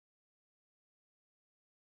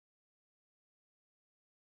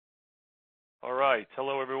All right.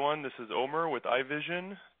 Hello, everyone. This is Omer with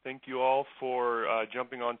iVision. Thank you all for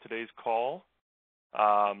jumping on today's call.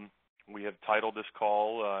 We have titled this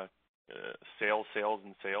call Sales, Sales,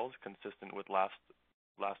 and Sales, consistent with last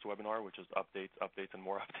webinar, which is updates, and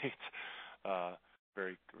more updates.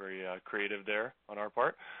 Very creative there on our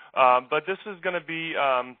part. But this is going to be,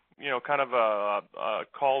 kind of a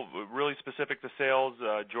call really specific to sales.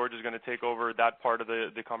 George is going to take over that part of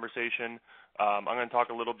the conversation. I'm going to talk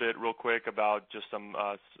a little bit real quick about just some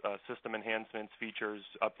system enhancements, features,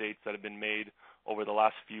 updates that have been made over the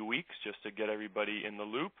last few weeks just to get everybody in the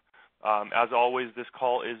loop. As always, this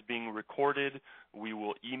call is being recorded. We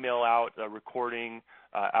will email out a recording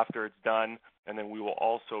after it's done, and then we will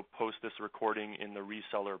also post this recording in the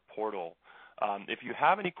reseller portal. If you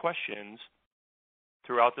have any questions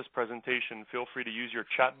throughout this presentation, feel free to use your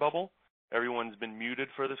chat bubble. Everyone's been muted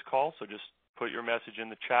for this call, so just put your message in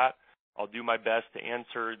the chat. I'll do my best to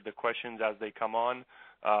answer the questions as they come on.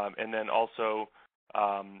 And then also,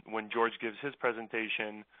 when George gives his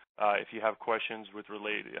presentation, if you have questions with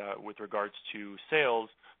regards to sales,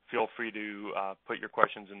 feel free to put your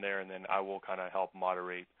questions in there, and then I will kind of help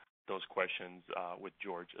moderate those questions with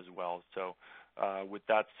George as well. So with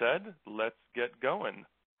that said, let's get going.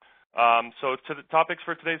 So to the topics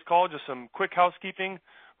for today's call, just some quick housekeeping.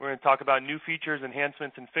 We're going to talk about new features,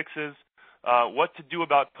 enhancements, and fixes. What to do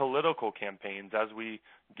about political campaigns as we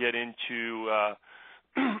get into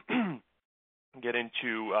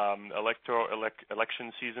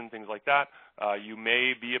election season, things like that. You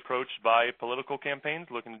may be approached by political campaigns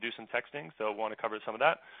looking to do some texting, so I want to cover some of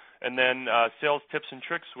that. And then sales tips and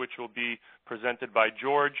tricks, which will be presented by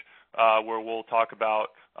George, where we'll talk about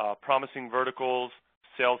promising verticals,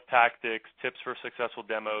 sales tactics, tips for successful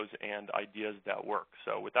demos, and ideas that work.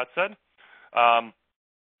 So with that said,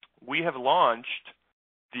 we have launched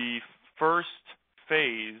the first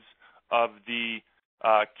phase of the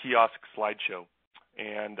kiosk slideshow,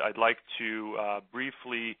 and I'd like to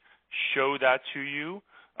briefly show that to you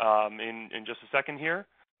in just a second here.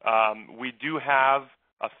 We do have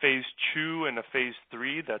a phase 2 and a phase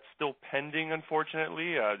 3 that's still pending,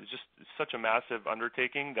 unfortunately. It's just such a massive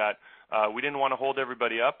undertaking that we didn't want to hold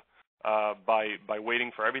everybody up by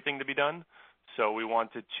waiting for everything to be done. So we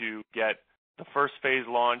wanted to get the first phase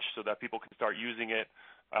launched so that people can start using it,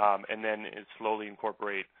 and then slowly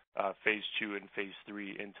incorporate phase 2 and phase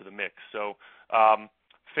 3 into the mix. So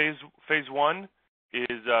phase 1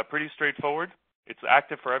 is pretty straightforward. It's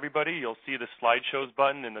active for everybody. You'll see the slideshows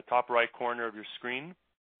button in the top right corner of your screen.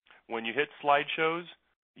 When you hit slideshows,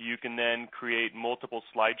 you can then create multiple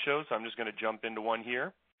slideshows. I'm just going to jump into one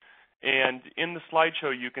here. And in the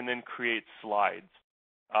slideshow, you can then create slides.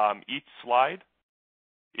 Each slide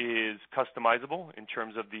is customizable in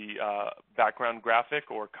terms of the background graphic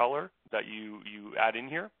or color that you add in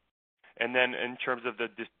here. And then in terms of the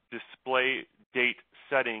display date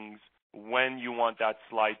settings, when you want that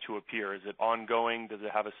slide to appear. Is it ongoing? Does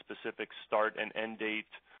it have a specific start and end date?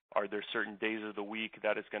 Are there certain days of the week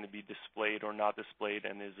that it's going to be displayed or not displayed?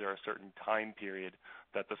 And is there a certain time period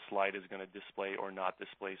that the slide is going to display or not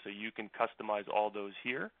display? So you can customize all those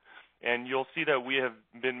here. And you'll see that we have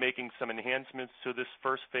been making some enhancements to this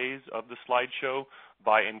first phase of the slideshow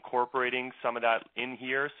by incorporating some of that in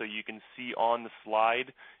here, so you can see on the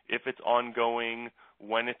slide if it's ongoing,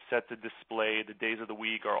 when it's set to display, the days of the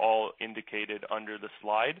week are all indicated under the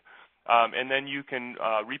slide. And then you can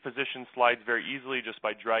reposition slides very easily just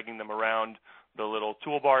by dragging them around the little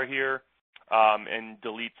toolbar here, and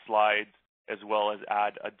delete slides as well as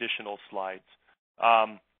add additional slides.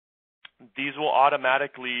 These will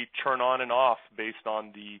automatically turn on and off based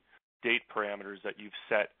on the date parameters that you've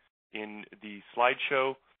set in the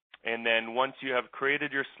slideshow. And then once you have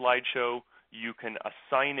created your slideshow, you can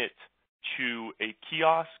assign it to a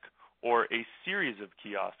kiosk or a series of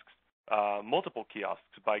kiosks, multiple kiosks,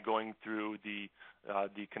 by going through the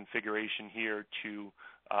configuration here to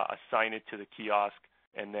assign it to the kiosk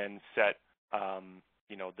and then set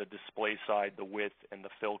the display side, the width, and the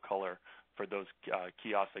fill color for those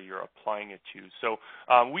kiosks that you're applying it to. So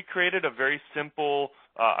we created a very simple,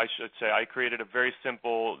 I created a very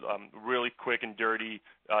simple, really quick and dirty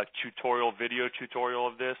video tutorial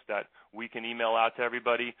of this that we can email out to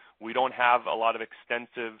everybody. We don't have a lot of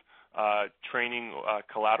extensive training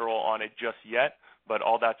collateral on it just yet, but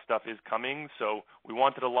all that stuff is coming. So we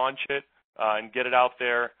wanted to launch it and get it out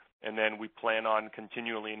there. And then we plan on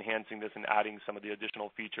continually enhancing this and adding some of the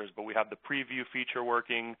additional features. But we have the preview feature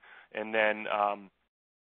working, and then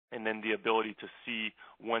the ability to see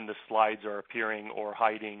when the slides are appearing or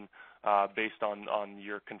hiding based on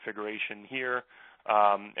your configuration here.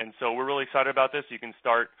 And so we're really excited about this. You can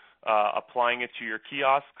start applying it to your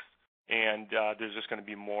kiosks and there's just going to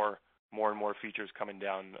be more and more features coming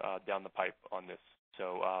down the pipe on this.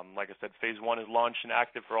 So like I said, phase 1 is launched and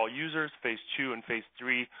active for all users. Phase 2 and phase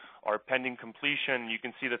 3 are pending completion. You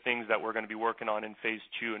can see the things that we're going to be working on in phase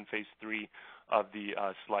 2 and phase 3 of the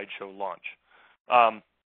slideshow launch.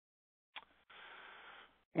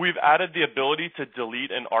 We've added the ability to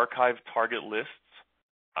delete and archive target lists.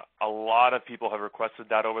 A lot of people have requested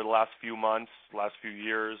that over the last few months, last few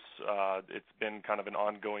years. It's been kind of an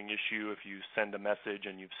ongoing issue. If you send a message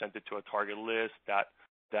and you've sent it to a target list,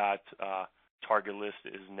 that target list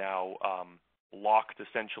is now locked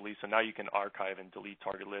essentially, so now you can archive and delete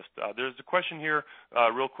target list. There's a question here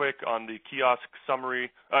real quick on the kiosk summary,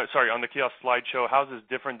 on the kiosk slideshow. How is this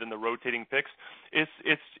different than the rotating picks?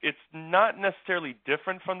 It's not necessarily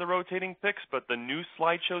different from the rotating picks, but the new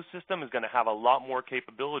slideshow system is going to have a lot more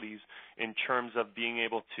capabilities in terms of being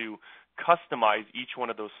able to customize each one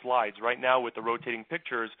of those slides. Right now with the rotating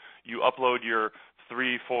pictures, you upload your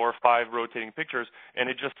 3, 4, 5 rotating pictures, and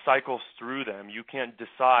it just cycles through them. You can't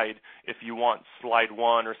decide if you want slide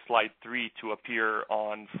 1 or slide 3 to appear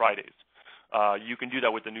on Fridays. You can do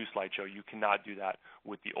that with the new slideshow. You cannot do that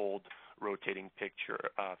with the old rotating picture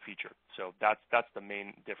feature. So that's the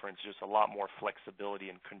main difference, just a lot more flexibility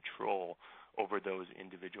and control over those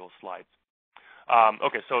individual slides.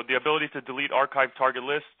 Okay, so the ability to delete archive target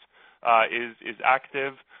lists is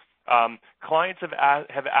active. Clients have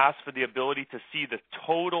asked for the ability to see the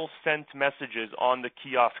total sent messages on the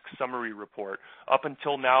kiosk summary report. Up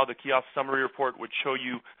until now, the kiosk summary report would show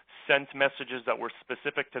you sent messages that were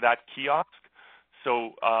specific to that kiosk.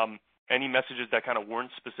 So any messages that kind of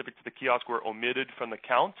weren't specific to the kiosk were omitted from the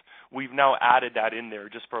count. We've now added that in there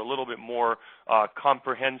just for a little bit more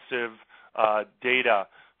comprehensive data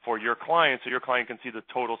for your client, so your client can see the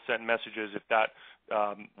total sent messages if that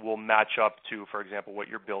will match up to, for example, what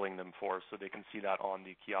you're billing them for, so they can see that on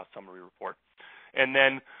the kiosk summary report. And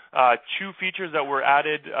then 2 features that were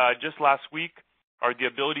added just last week are the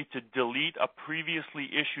ability to delete a previously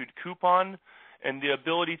issued coupon and the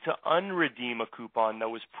ability to unredeem a coupon that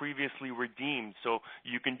was previously redeemed. So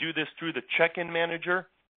you can do this through the check-in manager.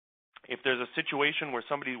 If there's a situation where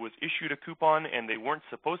somebody was issued a coupon and they weren't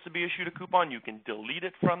supposed to be issued a coupon, you can delete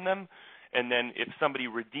it from them. And then if somebody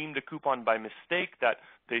redeemed a coupon by mistake that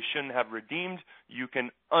they shouldn't have redeemed, you can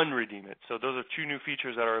unredeem it. So those are 2 new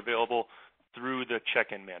features that are available through the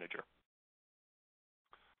check-in manager.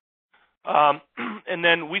 And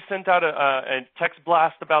then we sent out a text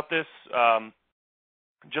blast about this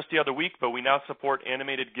just the other week, but we now support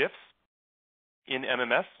animated GIFs in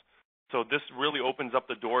MMS. So this really opens up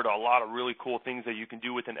the door to a lot of really cool things that you can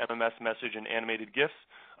do with an MMS message and animated GIFs.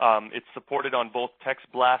 It's supported on both text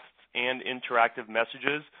blasts and interactive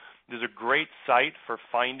messages. There's a great site for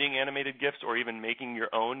finding animated GIFs or even making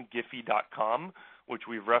your own, Giphy.com, which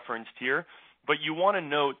we've referenced here. But you want to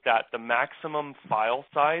note that the maximum file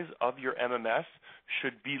size of your MMS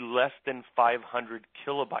should be less than 500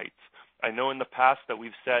 kilobytes. I know in the past that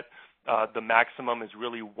we've set the maximum is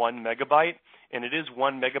really 1 megabyte, and it is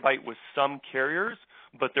 1 megabyte with some carriers,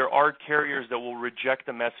 but there are carriers that will reject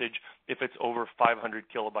a message if it's over 500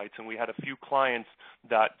 kilobytes. And we had a few clients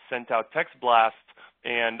that sent out text blasts,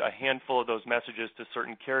 and a handful of those messages to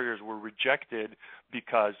certain carriers were rejected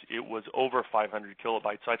because it was over 500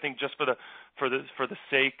 kilobytes. So I think just for the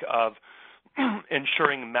sake of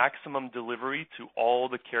ensuring maximum delivery to all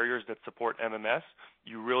the carriers that support MMS,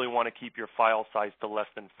 you really want to keep your file size to less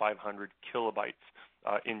than 500 kilobytes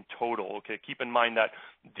in total. Okay, keep in mind that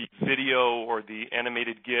the video or the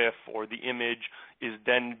animated GIF or the image is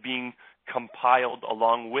then being compiled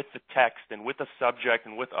along with the text and with the subject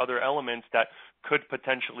and with other elements that could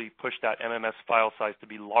potentially push that MMS file size to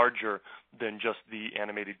be larger than just the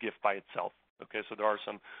animated GIF by itself. Okay, so there are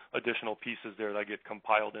some additional pieces there that get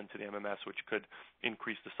compiled into the MMS, which could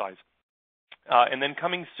increase the size. And then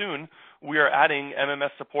coming soon, we are adding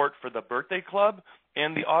MMS support for the birthday club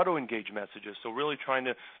and the auto-engage messages. So really trying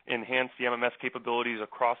to enhance the MMS capabilities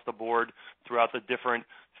across the board throughout the different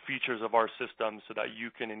features of our system so that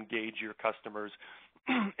you can engage your customers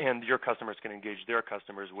and your customers can engage their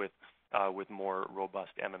customers with more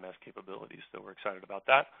robust MMS capabilities. So we're excited about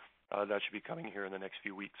that. That should be coming here in the next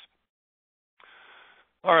few weeks.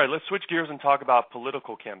 All right, let's switch gears and talk about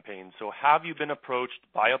political campaigns. So have you been approached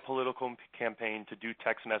by a political campaign to do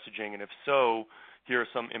text messaging? And if so, here are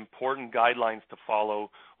some important guidelines to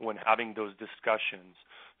follow when having those discussions.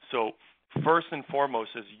 So first and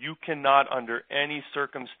foremost is you cannot under any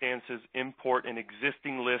circumstances import an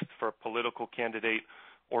existing list for a political candidate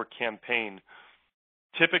or campaign.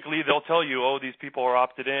 Typically, they'll tell you, oh, these people are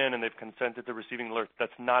opted in and they've consented to receiving alerts.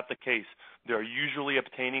 That's not the case. They're usually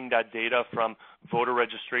obtaining that data from voter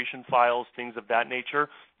registration files, things of that nature.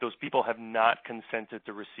 Those people have not consented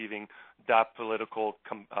to receiving that political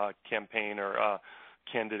campaign or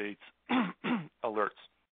candidates alerts.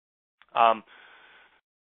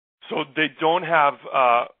 So they don't have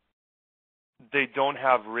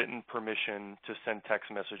written permission to send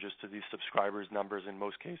text messages to these subscribers' numbers in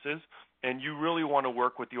most cases, and you really want to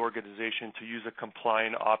work with the organization to use a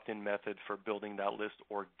compliant opt-in method for building that list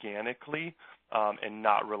organically and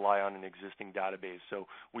not rely on an existing database. So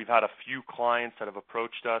we've had a few clients that have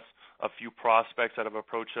approached us, a few prospects that have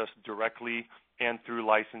approached us directly and through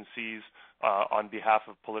licensees on behalf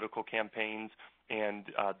of political campaigns, and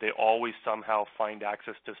they always somehow find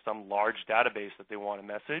access to some large database that they want to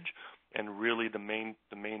message. And really the main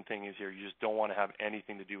thing is here, you just don't want to have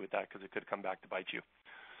anything to do with that because it could come back to bite you.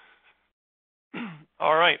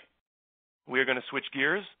 All right, we are going to switch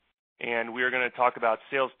gears, and we are going to talk about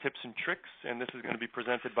sales tips and tricks, and this is going to be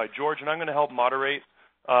presented by George, and I'm going to help moderate.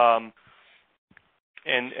 And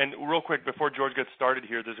real quick, before George gets started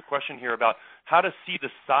here, there's a question here about how to see the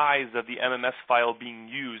size of the MMS file being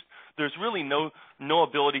used. There's really no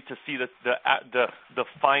ability to see the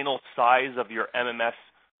final size of your MMS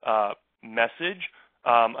message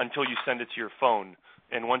until you send it to your phone.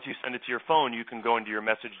 And once you send it to your phone, you can go into your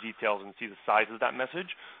message details and see the size of that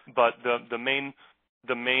message. But the main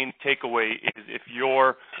takeaway is if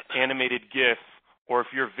your animated GIF or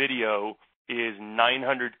if your video is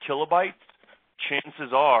 900 kilobytes,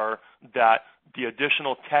 chances are that the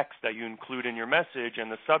additional text that you include in your message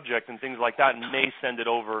and the subject and things like that may send it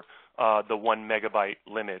over the 1 megabyte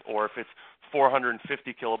limit. Or if it's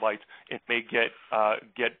 450 kilobytes, it may get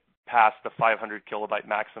past the 500 kilobyte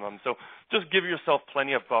maximum. So just give yourself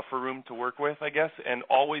plenty of buffer room to work with, I guess, and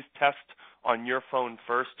always test on your phone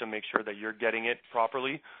first to make sure that you're getting it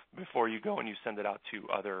properly before you go and you send it out to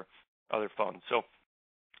other phones. So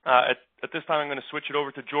at this time, I'm going to switch it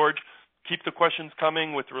over to George. Keep the questions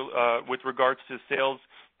coming with regards to sales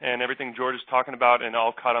and everything George is talking about, and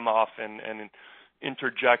I'll cut him off and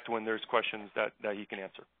interject when there's questions that he can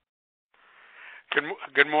answer.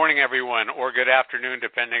 Good morning, everyone, or good afternoon,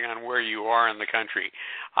 depending on where you are in the country.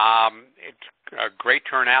 It's a great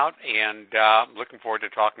turnout, and looking forward to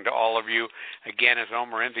talking to all of you. Again, as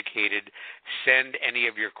Omer indicated, send any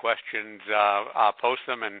of your questions, post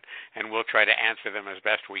them, and we'll try to answer them as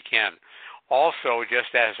best we can. Also,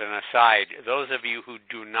 just as an aside, those of you who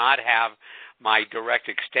do not have my direct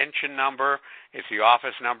extension number, it's the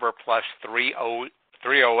office number plus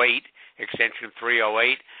 308, extension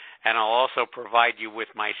 308. And I'll also provide you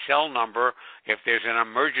with my cell number. If there's an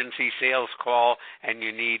emergency sales call and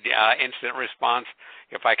you need instant response,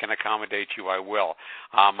 if I can accommodate you, I will.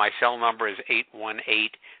 My cell number is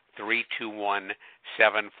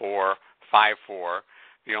 818-321-7454.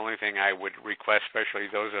 The only thing I would request, especially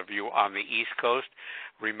those of you on the East Coast,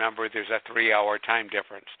 remember there's a 3-hour time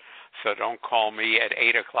difference. So don't call me at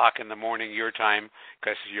 8 o'clock in the morning your time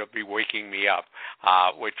because you'll be waking me up,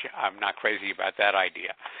 which I'm not crazy about that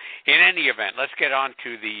idea. In any event, let's get on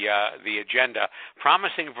to the agenda,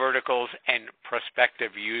 promising verticals and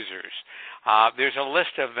prospective users. There's a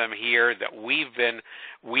list of them here that we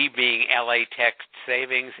being LA Tech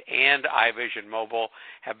Savings and iVisionMobile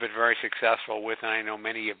have been very successful with, and I know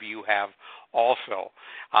many of you have also.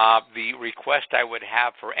 The request I would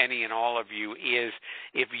have for any and all of you is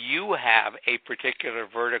if you have a particular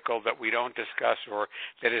vertical that we don't discuss or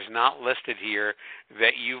that is not listed here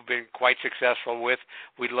that you've been quite successful with,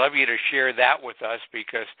 we'd love you to share that with us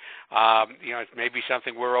because it may be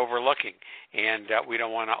something we're overlooking, and we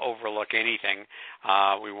don't want to overlook anything.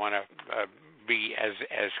 We want to be as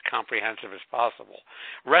comprehensive as possible.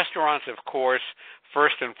 Restaurants, of course,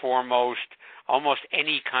 first and foremost, almost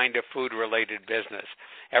any kind of food-related business.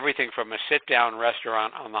 Everything from a sit-down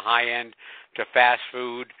restaurant on the high end to fast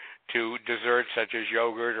food to desserts such as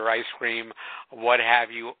yogurt or ice cream, what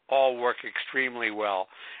have you, all work extremely well,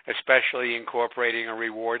 especially incorporating a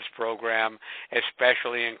rewards program,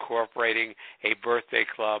 especially incorporating a birthday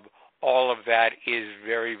club. All of that is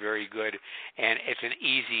very, very good, and it's an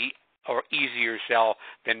easier sell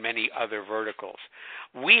than many other verticals.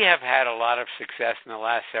 We have had a lot of success in the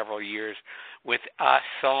last several years with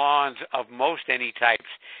salons of most any types,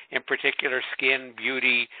 in particular skin,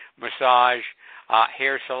 beauty, massage,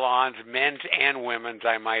 hair salons, men's and women's,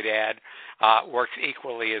 I might add, works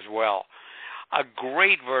equally as well. A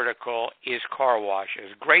great vertical is car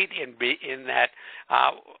washes. Great in that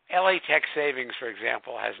LA Tech Savings, for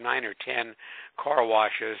example, has 9 or 10 car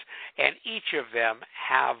washes, and each of them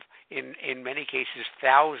have in many cases,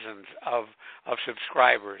 thousands of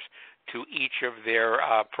subscribers to each of their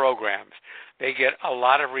programs. They get a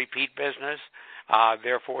lot of repeat business.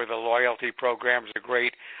 Therefore, the loyalty programs are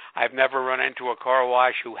great. I've never run into a car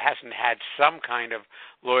wash who hasn't had some kind of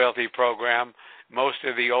loyalty program. Most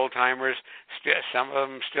of the old-timers, some of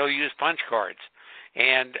them still use punch cards.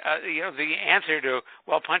 And, the answer to,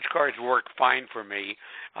 well, punch cards work fine for me,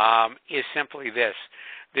 is simply this.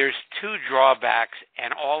 There's two drawbacks,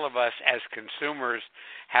 and all of us as consumers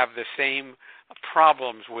have the same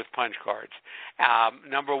problems with punch cards.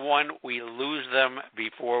 Number one, we lose them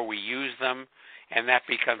before we use them, and that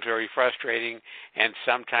becomes very frustrating and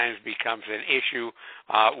sometimes becomes an issue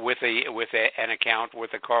with an account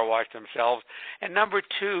with the car wash themselves. And number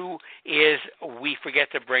two is we forget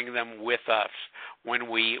to bring them with us when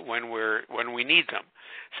we need them.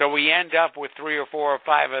 So we end up with 3 or 4 or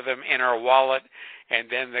 5 of them in our wallet, and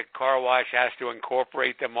then the car wash has to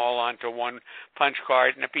incorporate them all onto one punch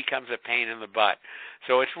card, and it becomes a pain in the butt.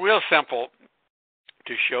 So it's real simple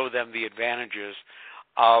to show them the advantages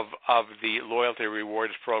of the loyalty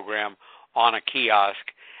rewards program on a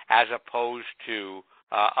kiosk as opposed to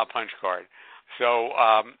a punch card. So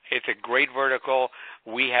it's a great vertical.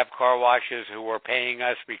 We have car washes who are paying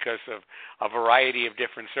us because of a variety of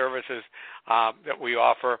different services that we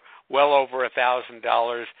offer, well over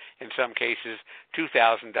 $1,000, in some cases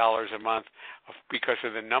 $2,000 a month, because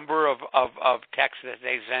of the number of texts that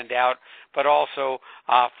they send out, but also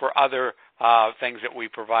for other things that we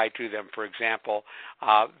provide to them. For example,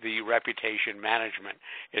 the reputation management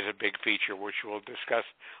is a big feature, which we'll discuss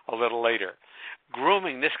a little later.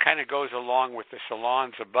 Grooming, this kind of goes along with the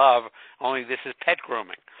salons above, only this is pet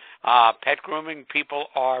grooming. Pet grooming, people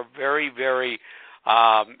are very, very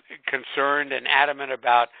concerned and adamant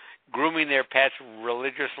about grooming their pets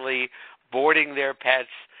religiously, boarding their pets,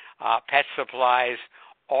 pet supplies.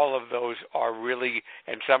 All of those are really,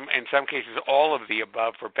 in some cases, all of the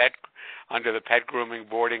above for pet, under the pet grooming,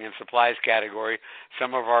 boarding, and supplies category.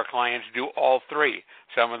 Some of our clients do all three.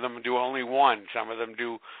 Some of them do only one. Some of them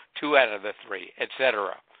do 2 out of the 3,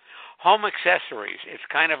 etc. Home accessories. It's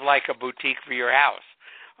kind of like a boutique for your house,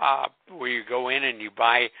 where you go in and you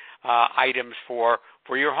buy items for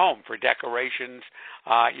your home, for decorations.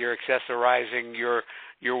 You're accessorizing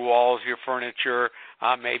your walls, your furniture.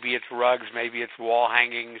 Maybe it's rugs, maybe it's wall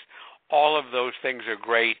hangings. All of those things are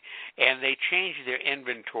great, and they change their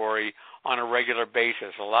inventory on a regular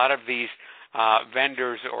basis. A lot of these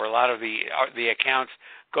vendors or a lot of the accounts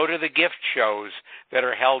go to the gift shows that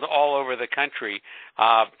are held all over the country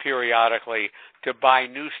periodically to buy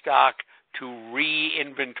new stock, to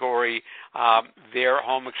re-inventory their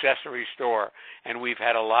home accessory store. And we've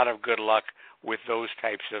had a lot of good luck with those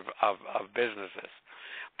types of businesses.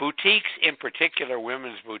 Boutiques, in particular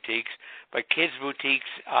women's boutiques, but kids' boutiques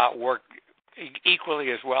work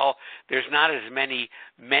equally as well. There's not as many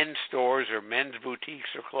men's stores or men's boutiques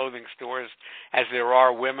or clothing stores as there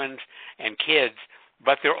are women's and kids,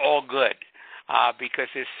 but they're all good because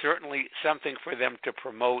there's certainly something for them to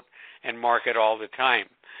promote and market all the time.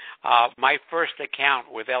 My first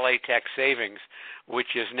account with LA Tech Savings,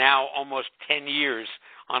 which is now almost 10 years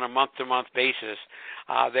on a month-to-month basis,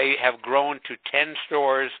 they have grown to 10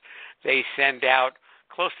 stores. They send out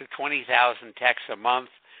close to 20,000 texts a month.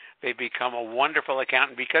 They become a wonderful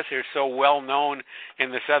account, and because they're so well known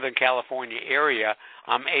in the Southern California area,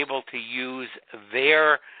 I'm able to use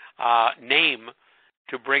their name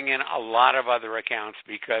to bring in a lot of other accounts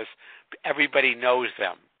because everybody knows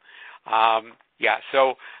them.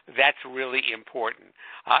 So that's really important.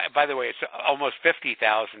 By the way, it's almost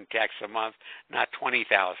 50,000 texts a month, not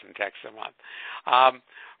 20,000 texts a month.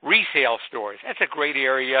 Resale stores, that's a great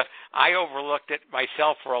area. I overlooked it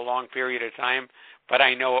myself for a long period of time, but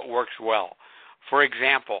I know it works well. For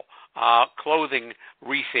example, clothing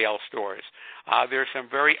resale stores. There's some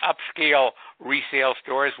very upscale resale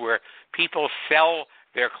stores where people sell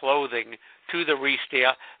their clothing to the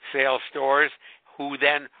resale stores, who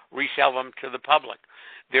then resell them to the public.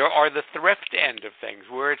 There are the thrift end of things,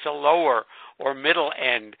 where it's a lower or middle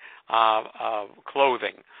end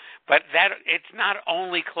clothing. But that it's not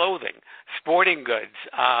only clothing. Sporting goods,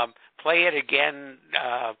 Play It Again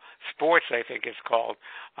Sports, I think it's called,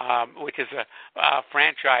 which is a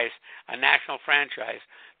franchise, a national franchise.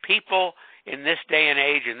 People in this day and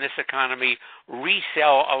age, in this economy,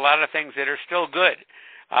 resell a lot of things that are still good.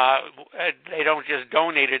 They don't just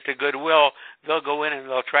donate it to Goodwill. They'll go in and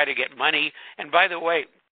they'll try to get money. And by the way,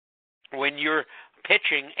 when you're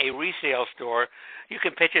pitching a resale store, you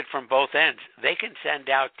can pitch it from both ends. They can send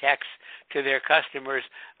out texts to their customers.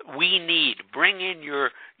 Bring in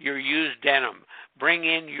your used denim, bring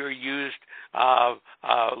in your used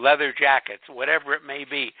leather jackets, whatever it may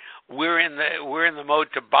be. We're in the mode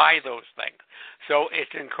to buy those things. So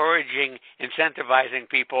it's incentivizing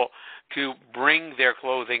people to bring their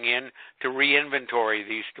clothing in to re-inventory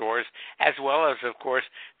these stores, as well as, of course,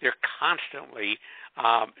 they're constantly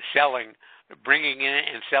bringing in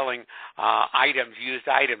and selling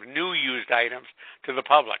new used items to the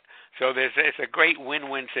public. So it's a great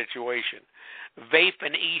win-win situation. Vape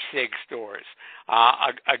and e-cig stores,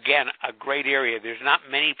 again, a great area. There's not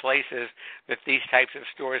many places that these types of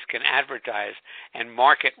stores can advertise and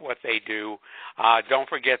market what they do. Don't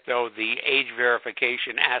forget, though, the age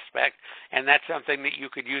verification aspect, and that's something that you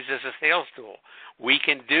could use as a sales tool. We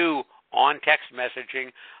can do on text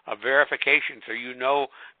messaging a verification, so you know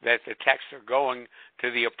that the texts are going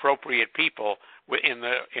to the appropriate people in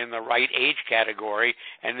the right age category,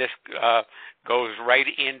 and this goes right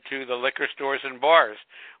into the liquor stores and bars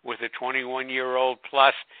with a 21-year-old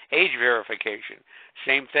plus age verification.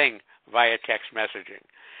 Same thing via text messaging.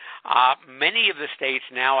 Many of the states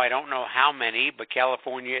now, I don't know how many, but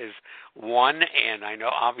California is one, and I know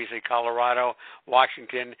obviously Colorado,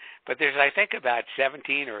 Washington, but there's, I think, about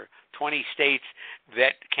 17 or 20 states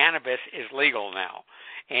that cannabis is legal now.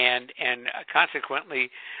 And consequently,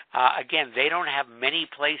 again, they don't have many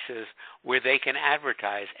places where they can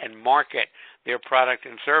advertise and market their product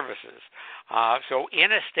and services. So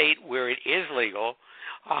in a state where it is legal,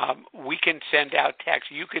 we can send out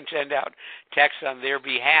texts. You can send out texts on their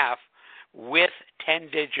behalf with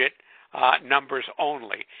 10-digit numbers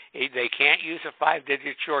only. They can't use a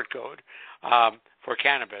 5-digit short code for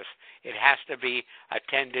cannabis. It has to be a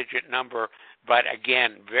 10-digit number. But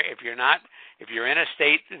again, if you're in a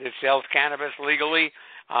state that sells cannabis legally,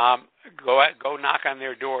 go knock on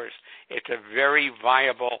their doors. It's a very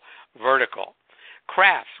viable vertical.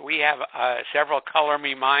 Crafts. We have several Color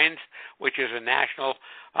Me Minds, which is a national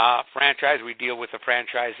franchise. We deal with the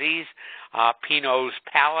franchisees. Pinot's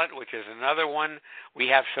Palette, which is another one. We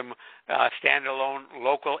have some standalone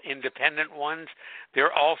local independent ones.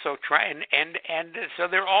 They're also trying, and so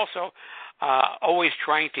they're also always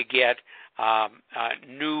trying to get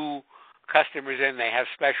new customers in. They have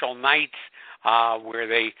special nights where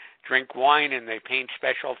they drink wine and they paint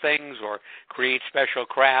special things or create special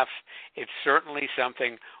crafts. It's certainly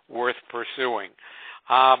something worth pursuing.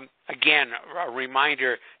 Again, a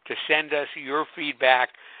reminder to send us your feedback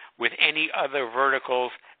with any other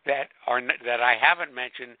verticals that I haven't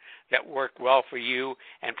mentioned that work well for you,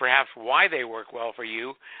 and perhaps why they work well for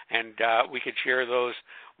you, and we could share those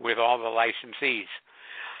with all the licensees.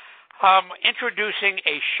 Introducing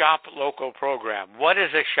a Shop Local program. What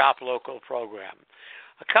is a Shop Local program?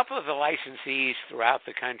 A couple of the licensees throughout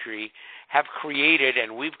the country have created,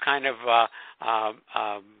 and we've kind of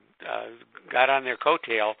got on their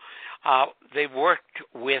coattail, they've worked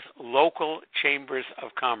with local chambers of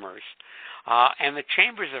commerce. And the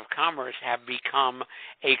chambers of commerce have become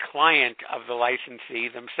a client of the licensee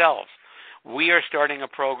themselves. We are starting a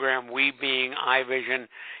program, we being iVision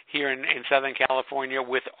here in Southern California,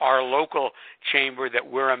 with our local chamber that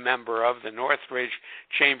we're a member of, the Northridge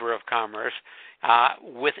Chamber of Commerce,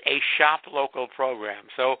 with a Shop Local program.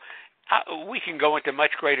 So we can go into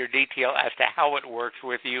much greater detail as to how it works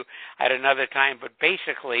with you at another time, but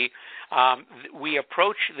basically we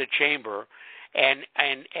approach the chamber and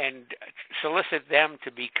solicit them to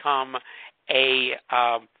become an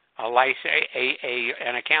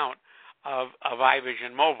account of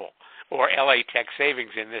iVisionMobile or LA Tech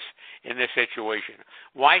Savings in this situation.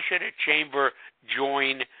 Why should a chamber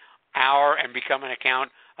join and become an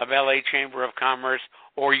account of LA Chamber of Commerce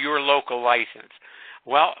or your local license?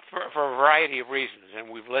 Well, for a variety of reasons, and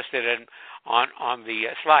we've listed it on the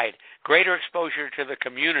slide. Greater exposure to the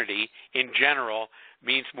community in general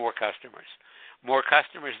means more customers. More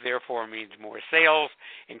customers, therefore, means more sales.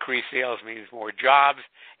 Increased sales means more jobs,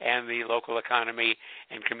 and the local economy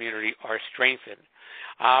and community are strengthened.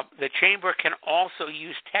 The chamber can also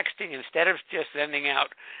use texting instead of just sending out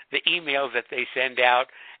the emails that they send out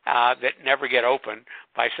that never get opened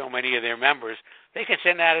by so many of their members. They can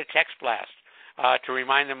send out a text blast to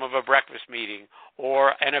remind them of a breakfast meeting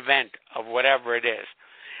or an event of whatever it is.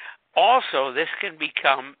 Also, this can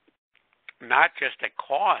become not just a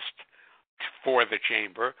cost for the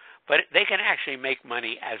chamber, but they can actually make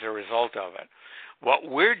money as a result of it. What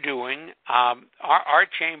we're doing, our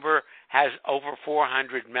chamber has over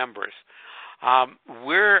 400 members.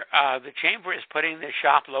 The chamber is putting the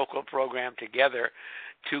Shop Local program together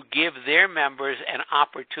to give their members an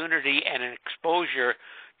opportunity and an exposure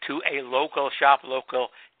to a shop local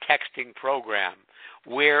texting program,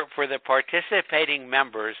 where for the participating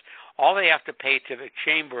members, all they have to pay to the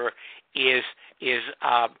chamber is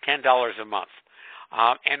 $10 a month.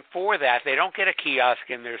 And for that, they don't get a kiosk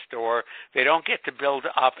in their store. They don't get to build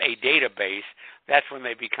up a database. That's when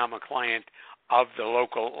they become a client of the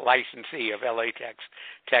local licensee of LA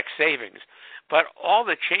Tax Savings. But all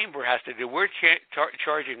the chamber has to do, we're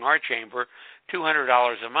charging our chamber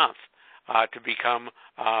 $200 a month to become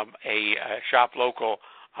a shop local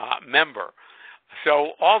member.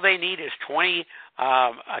 So all they need is 20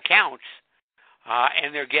 accounts,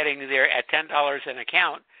 and they're getting there at $10 an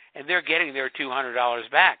account, and they're getting their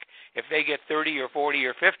 $200 back. If they get 30 or 40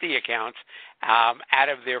 or 50 accounts out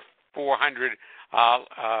of their 400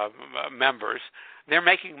 members, they're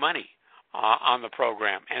making money on the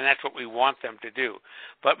program, and that's what we want them to do.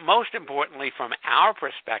 But most importantly, from our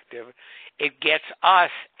perspective, it gets us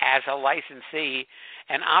as a licensee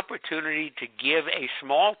an opportunity to give a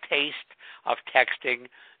small taste of texting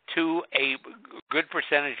to a good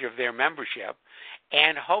percentage of their membership,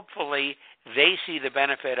 and hopefully they see the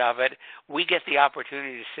benefit of it. We get the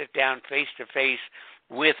opportunity to sit down face-to-face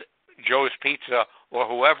with Joe's Pizza or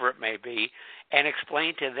whoever it may be and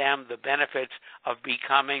explain to them the benefits of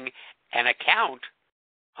becoming an account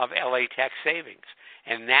of LA Tax Savings.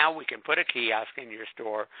 And now we can put a kiosk in your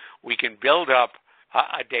store. We can build up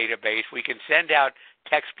a database. We can send out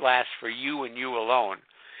text blasts for you and you alone.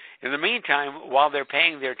 In the meantime, while they're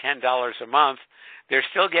paying their $10 a month, they're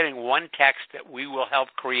still getting one text that we will help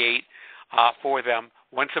create for them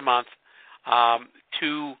once a month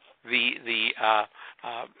to the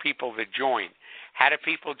people that join. How do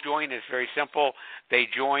people join? It's very simple. They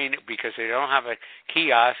join because they don't have a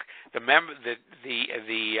kiosk.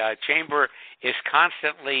 The chamber is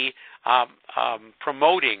constantly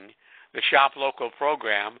promoting the Shop Local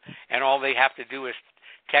program, and all they have to do is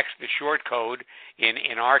text the short code.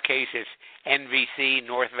 In our case, it's NVC,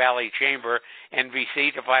 North Valley Chamber,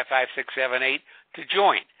 NVC to 55678 to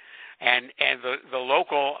join. And the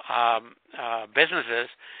local businesses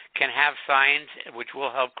can have signs which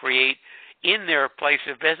will help create in their place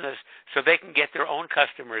of business so they can get their own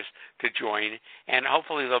customers to join, and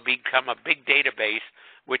hopefully they'll become a big database,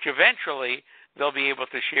 which eventually they'll be able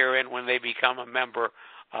to share in when they become a member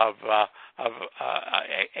of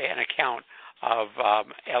an account of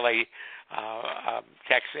LA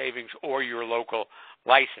Tax Savings or your local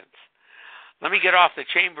license. Let me get off the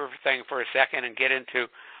chamber thing for a second and get into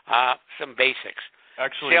some basics.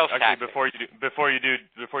 Actually, before you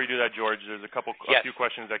do that, George, there's a few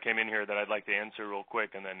questions that came in here that I'd like to answer real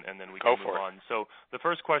quick, and then we can move on. So the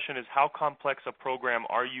first question is, how complex a program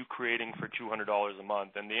are you creating for $200 a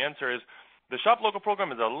month? And the answer is, the Shop Local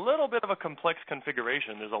program is a little bit of a complex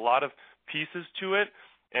configuration. There's a lot of pieces to it,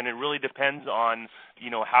 and it really depends on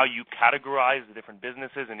how you categorize the different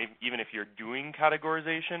businesses, and even if you're doing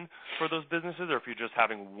categorization for those businesses, or if you're just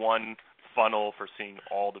having one funnel for seeing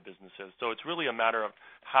all the businesses. So it's really a matter of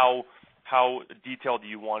how detailed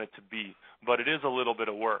you want it to be, but it is a little bit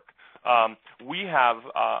of work. We have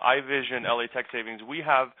iVision LA Tax Savings. We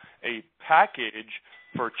have a package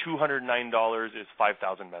for $209 is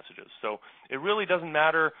 5,000 messages. So it really doesn't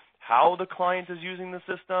matter how the client is using the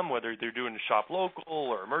system, whether they're doing Shop Local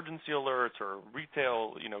or emergency alerts or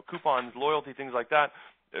retail, coupons, loyalty, things like that.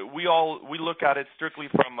 We look at it strictly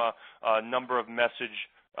from a number of message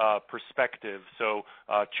perspective. So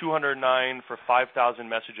 209 for 5,000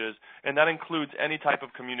 messages, and that includes any type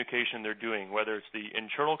of communication they're doing, whether it's the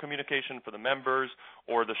internal communication for the members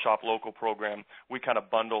or the Shop Local program. We kind of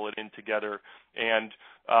bundle it in together. And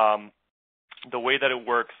the way that it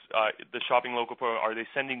works, the Shopping Local program, are they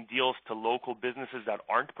sending deals to local businesses that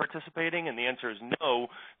aren't participating? And the answer is no.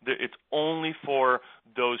 It's only for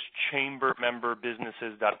those chamber member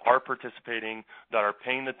businesses that are participating, that are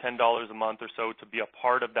paying the $10 a month or so to be a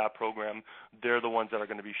part of that program. They're the ones that are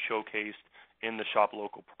going to be showcased in the Shop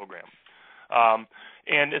Local program.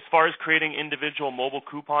 And as far as creating individual mobile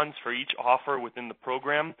coupons for each offer within the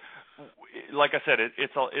program, like I said,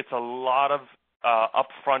 it's a lot of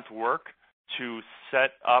upfront work to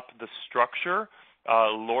set up the structure.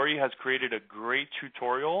 Lori has created a great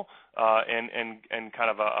tutorial and kind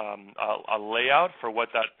of a layout for what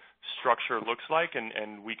that structure looks like,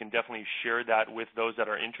 and we can definitely share that with those that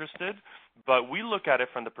are interested. But we look at it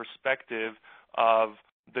from the perspective of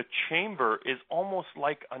the chamber is almost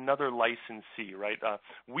like another licensee, right?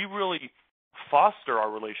 We really foster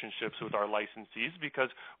our relationships with our licensees because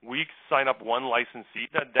we sign up one licensee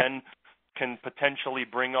that then can potentially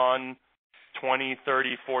bring on 20,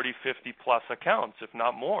 30, 40, 50 plus accounts, if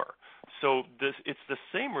not more. So it's the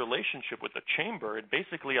same relationship with the chamber. It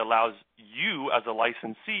basically allows you as a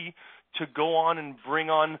licensee to go on and bring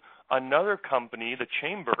on another company, the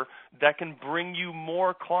chamber, that can bring you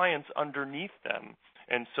more clients underneath them.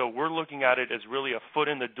 And so we're looking at it as really a foot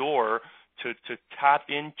in the door to tap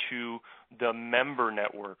into the member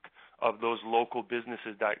network of those local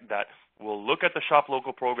businesses that will look at the Shop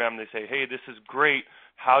Local program and they say, hey, this is great.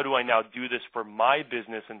 How do I now do this for my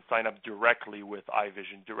business and sign up directly with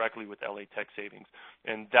iVision, directly with LA Tech Savings?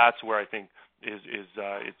 And that's where I think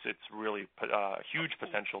it's really huge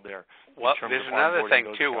potential there. Well, there's another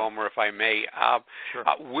thing too, Omer, if I may. Sure.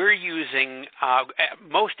 We're using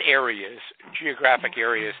most areas, geographic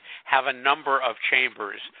areas, have a number of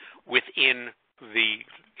chambers within the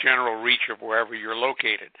general reach of wherever you're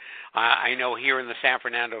located. I know here in the San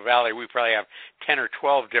Fernando Valley, we probably have 10 or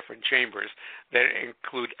 12 different chambers that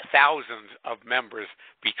include thousands of members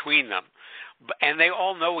between them. And they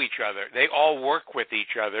all know each other. They all work with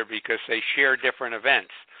each other because they share different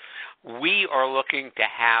events. We are looking to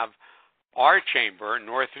have our chamber,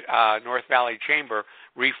 North Valley Chamber,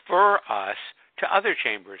 refer us to other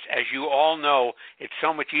chambers. As you all know, it's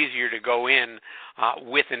so much easier to go in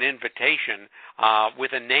with an invitation,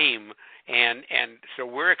 with a name, and so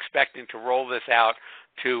we're expecting to roll this out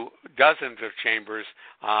to dozens of chambers,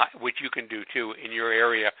 which you can do too in your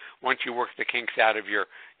area once you work the kinks out of your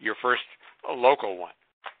first local one.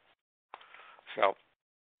 So,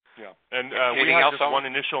 yeah, and we had just one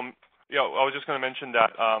initial. Yeah, I was just going to mention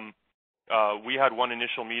that. We had one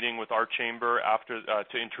initial meeting with our chamber after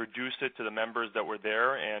to introduce it to the members that were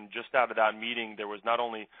there, and just out of that meeting, there was not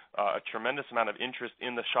only a tremendous amount of interest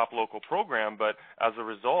in the Shop Local program, but as a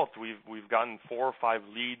result, we've gotten 4 or 5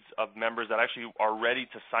 leads of members that actually are ready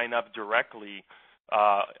to sign up directly.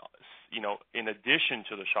 In addition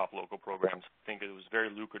to the Shop Local programs, I think it was a very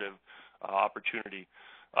lucrative opportunity.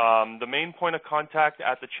 The main point of contact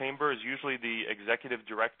at the chamber is usually the executive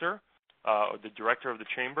director, or the director of the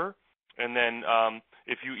chamber. And then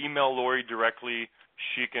if you email Lori directly,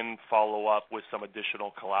 she can follow up with some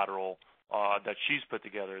additional collateral that she's put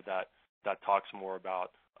together that talks more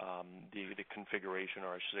about the configuration,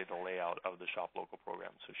 or I should say the layout of the Shop Local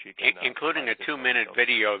program. So she can, including a 2-minute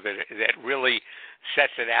video that really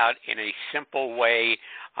sets it out in a simple way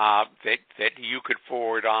that you could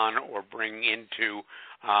forward on or bring into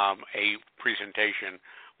a presentation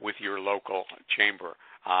with your local chamber.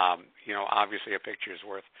 Obviously a picture is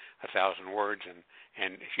worth 1,000 words,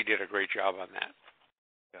 and she did a great job on that.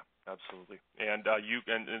 Yeah, absolutely. And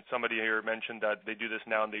and somebody here mentioned that they do this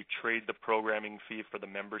now, and they trade the programming fee for the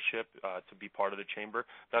membership to be part of the chamber.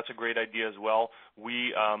 That's a great idea as well.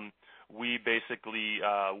 We basically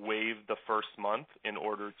waive the first month in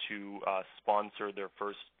order to sponsor their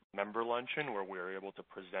first member luncheon, where we're able to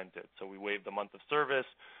present it. So we waive the month of service,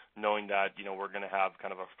 knowing that we're going to have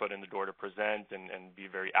kind of a foot in the door to present and be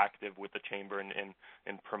very active with the chamber in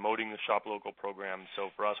promoting the Shop Local program. So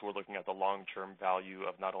for us, we're looking at the long-term value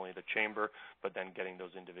of not only the chamber, but then getting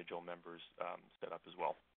those individual members set up as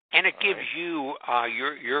well. And it gives you,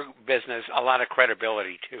 your business, a lot of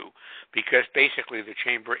credibility, too, because basically the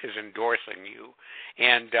chamber is endorsing you.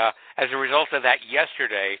 And as a result of that,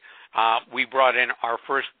 yesterday, we brought in our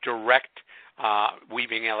first direct, we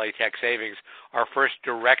being LA Tech Savings, our first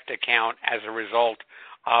direct account as a result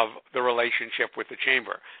of the relationship with the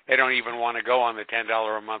chamber. They don't even want to go on the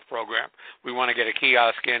 $10 a month program. We want to get a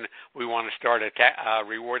kiosk in. We want to start a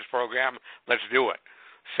rewards program. Let's do it.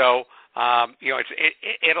 So,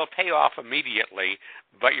 it'll pay off immediately,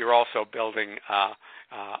 but you're also building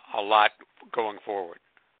a lot going forward.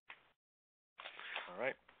 All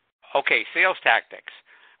right. Okay, sales tactics.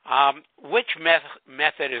 Which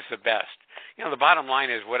method is the best? The bottom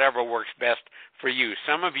line is whatever works best for you.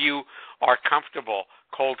 Some of you are comfortable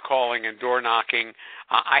cold calling and door knocking.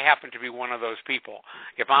 I happen to be one of those people.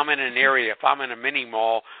 If I'm in an area, if I'm in a mini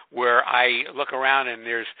mall where I look around and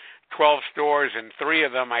there's 12 stores and 3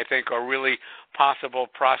 of them I think are really possible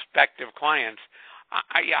prospective clients,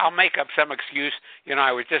 I'll make up some excuse.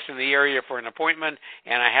 I was just in the area for an appointment,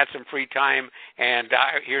 and I had some free time, and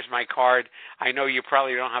here's my card. I know you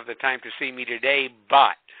probably don't have the time to see me today,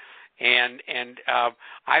 but, and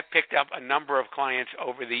I've picked up a number of clients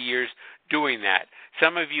over the years doing that.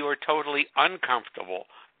 Some of you are totally uncomfortable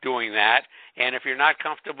doing that, and if you're not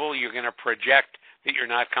comfortable, you're going to project that you're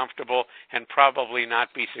not comfortable and probably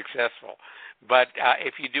not be successful. But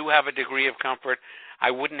if you do have a degree of comfort, I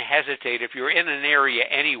wouldn't hesitate if you're in an area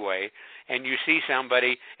anyway and you see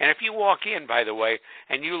somebody, and if you walk in, by the way,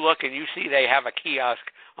 and you look and you see they have a kiosk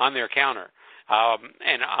on their counter,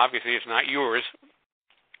 and obviously it's not yours,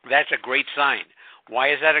 that's a great sign.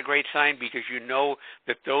 Why is that a great sign? Because you know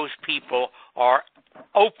that those people are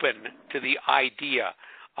open to the idea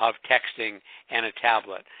of texting and a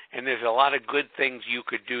tablet. And there's a lot of good things you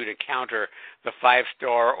could do to counter the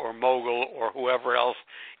 5-Star or Mogul or whoever else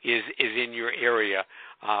is in your area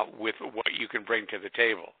with what you can bring to the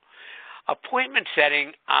table. Appointment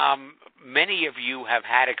setting, many of you have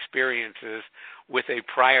had experiences with a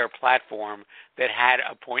prior platform that had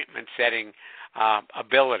appointment setting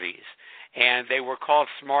abilities. And they were called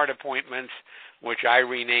smart appointments, which I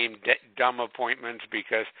renamed dumb appointments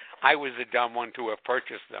because I was the dumb one to have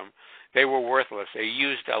purchased them. They were worthless. They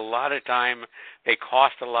used a lot of time. They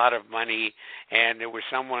cost a lot of money. And there was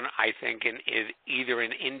someone, I think, either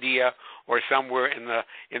in India or somewhere in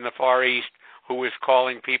the Far East who was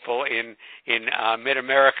calling people in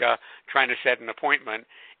mid-America trying to set an appointment,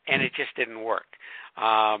 and it just didn't work.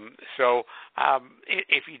 So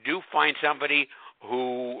if you do find somebody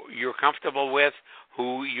who you're comfortable with,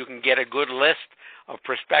 who you can get a good list of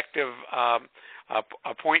prospective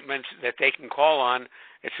appointments that they can call on,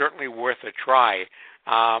 it's certainly worth a try.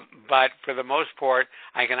 But for the most part,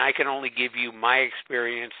 I can only give you my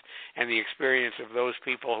experience and the experience of those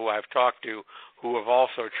people who I've talked to who have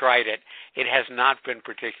also tried it. It has not been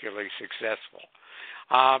particularly successful.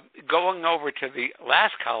 Going over to the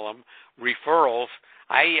last column, referrals,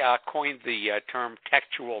 I coined the term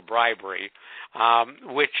textual bribery,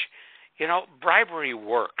 which, bribery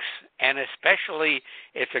works, and especially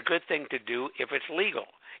it's a good thing to do if it's legal.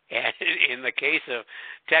 And in the case of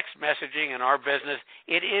text messaging in our business,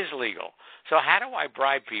 it is legal. So how do I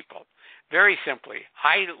bribe people? Very simply,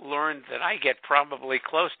 I learned that I get probably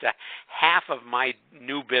close to half of my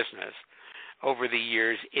new business over the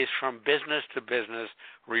years is from business-to-business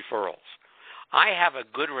referrals. I have a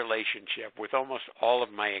good relationship with almost all of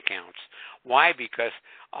my accounts. Why? Because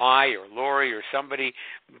I or Lori or somebody,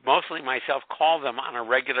 mostly myself, call them on a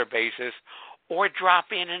regular basis or drop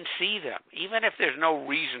in and see them, even if there's no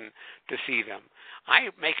reason to see them. I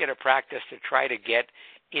make it a practice to try to get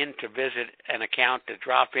in to visit an account, to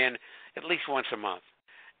drop in at least once a month,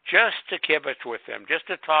 just to kibitz with them, just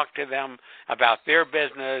to talk to them about their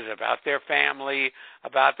business, about their family,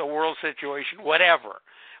 about the world situation, whatever,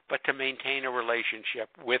 but to maintain a relationship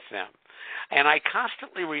with them. And I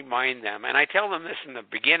constantly remind them, and I tell them this in the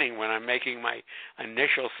beginning when I'm making my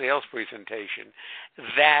initial sales presentation,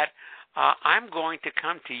 that I'm going to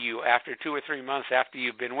come to you after 2 or 3 months after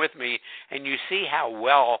you've been with me and you see how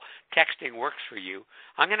well texting works for you.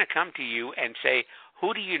 I'm going to come to you and say,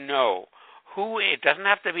 who do you know? It doesn't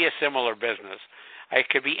have to be a similar business. It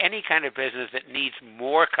could be any kind of business that needs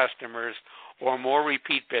more customers or more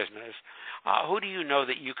repeat business. Who do you know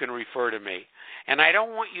that you can refer to me? And I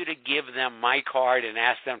don't want you to give them my card and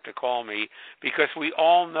ask them to call me, because we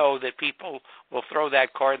all know that people will throw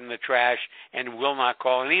that card in the trash and will not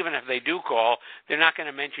call. And even if they do call, they're not going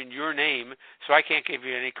to mention your name, so I can't give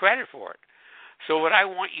you any credit for it. So what I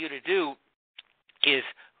want you to do is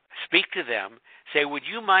speak to them. Say, would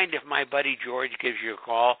you mind if my buddy George gives you a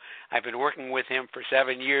call? I've been working with him for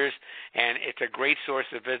 7 years, and it's a great source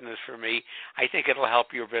of business for me. I think it'll help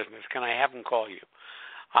your business. Can I have him call you?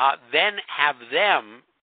 Then have them,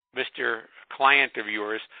 Mr. Client of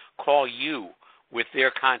yours, call you with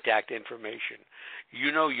their contact information.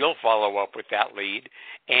 You know you'll follow up with that lead,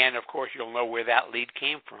 and, of course, you'll know where that lead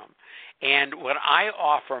came from. And what I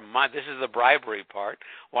offer, this is the bribery part,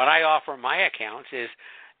 what I offer my accounts is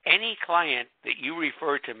any client that you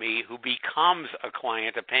refer to me who becomes a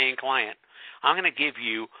client, a paying client, I'm going to give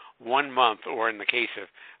you 1 month, or in the case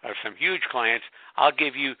of some huge clients, I'll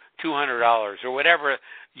give you $200 or whatever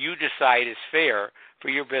you decide is fair for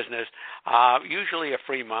your business. Usually a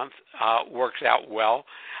free month works out well,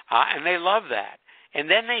 and they love that. And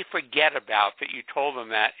then they forget about that you told them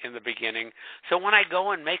that in the beginning. So when I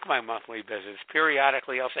go and make my monthly visits,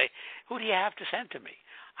 periodically I'll say, who do you have to send to me?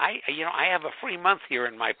 I have a free month here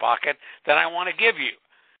in my pocket that I want to give you.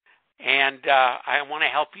 And I want to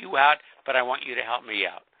help you out, but I want you to help me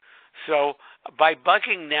out. So by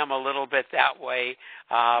bugging them a little bit that way,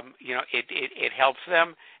 it helps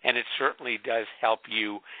them, and it certainly does help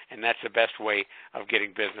you, and that's the best way of getting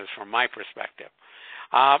business from my perspective.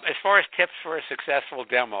 As far as tips for a successful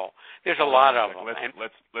demo, there's a lot of them.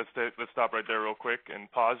 Let's stop right there real quick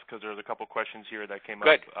and pause, because there's a couple questions here that came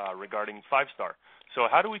Good. up regarding 5-star. So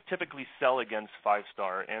how do we typically sell against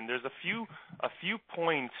 5-star? And there's a few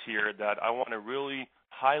points here that I want to really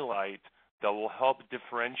highlight that will help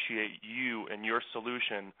differentiate you and your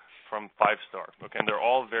solution from 5-star. Okay, and they're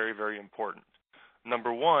all very, very important.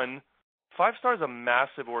 Number one, Five Star is a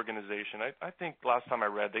massive organization. I think last time I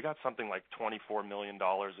read, they got something like $24 million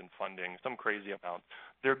in funding, some crazy amount.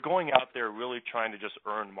 They're going out there really trying to just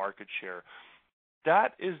earn market share.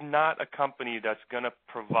 That is not a company that's going to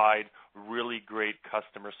provide really great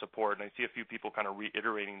customer support. And I see a few people kind of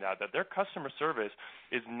reiterating that their customer service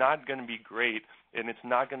is not going to be great, and it's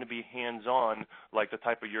not going to be hands-on like the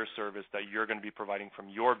type of your service that you're going to be providing from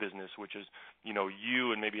your business, which is,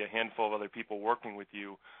 you and maybe a handful of other people working with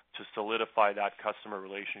you to solidify that customer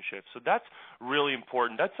relationship. So that's really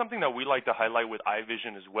important. That's something that we like to highlight with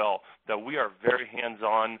iVision as well, that we are very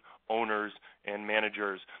hands-on owners and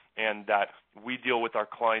managers, and that we deal with our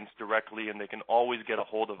clients directly and they can always get a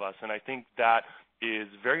hold of us. And I think that is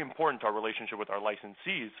very important to our relationship with our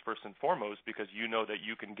licensees, first and foremost, because you know that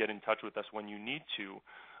you can get in touch with us when you need to,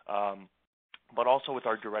 but also with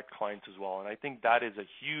our direct clients as well. And I think that is a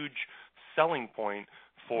huge selling point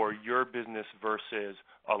for your business versus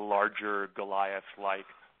a larger Goliath like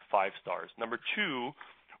Five Stars. Number two,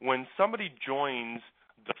 when somebody joins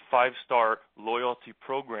the Five Star loyalty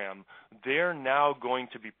program, they're now going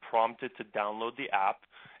to be prompted to download the app,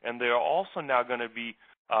 and they're also now going to be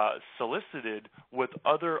solicited with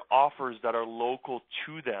other offers that are local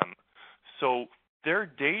to them. So their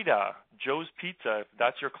data, Joe's Pizza, if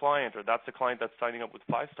that's your client or that's the client that's signing up with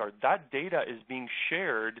Five Star, that data is being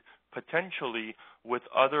shared potentially with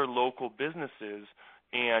other local businesses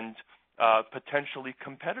and potentially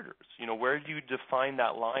competitors. Where do you define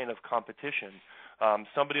that line of competition?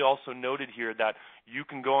 Somebody also noted here that you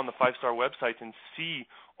can go on the Five Star website and see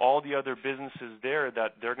all the other businesses there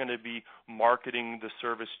that they're going to be marketing the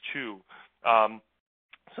service to.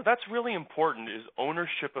 So that's really important, is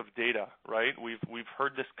ownership of data, right? We've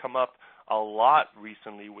heard this come up a lot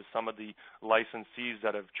recently with some of the licensees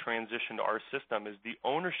that have transitioned to our system, is the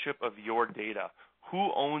ownership of your data. Who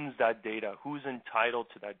owns that data? Who's entitled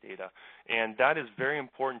to that data? And that is very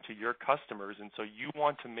important to your customers. And so you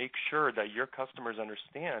want to make sure that your customers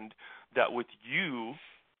understand that with you,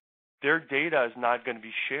 their data is not going to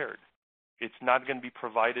be shared. It's not going to be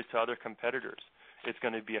provided to other competitors. It's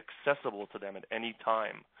going to be accessible to them at any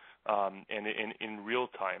time and in real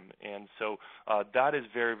time. And so that is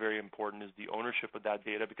very, very important, is the ownership of that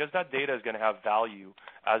data, because that data is going to have value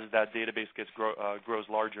as that database grows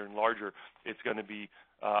larger and larger. It's going to be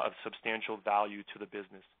of substantial value to the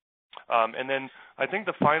business. And then I think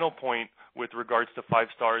the final point with regards to Five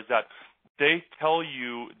Star is that they tell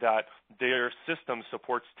you that their system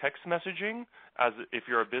supports text messaging as if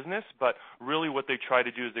you're a business, but really what they try to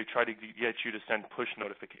do is they try to get you to send push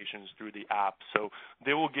notifications through the app. So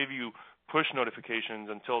they will give you push notifications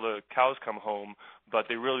until the cows come home, but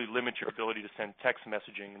they really limit your ability to send text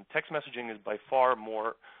messaging. And text messaging is by far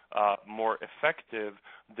more effective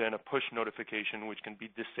than a push notification, which can be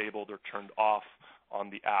disabled or turned off on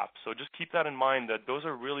the app. So just keep that in mind, that those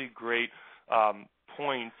are really great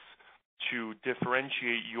points to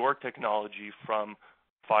differentiate your technology from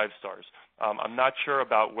Five Stars. I'm not sure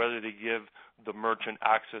about whether they give the merchant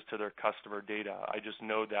access to their customer data. I just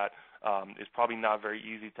know that it's probably not very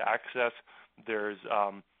easy to access. There's,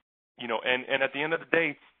 and at the end of the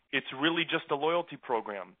day, it's really just a loyalty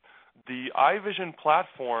program. The iVision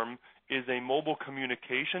platform is a mobile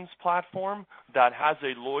communications platform that has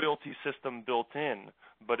a loyalty system built in,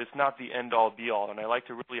 but it's not the end-all, be-all. And I like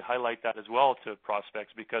to really highlight that as well to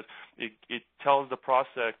prospects, because it tells the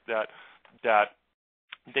prospect that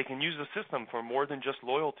they can use the system for more than just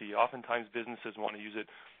loyalty. Oftentimes businesses want to use it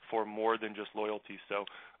for more than just loyalty. So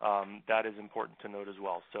that is important to note as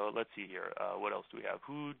well. So let's see here. What else do we have?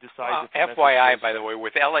 Who decides? FYI, by the way,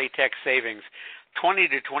 with LA Tech Savings, 20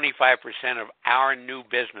 to 25% of our new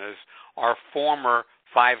business are former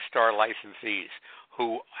Five Star licensees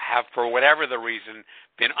who have, for whatever the reason,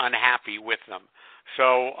 been unhappy with them.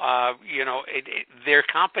 So, they're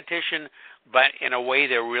competition, but in a way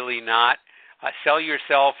they're really not. Sell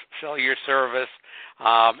yourself, sell your service,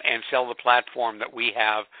 and sell the platform that we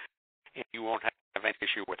have, and you won't have any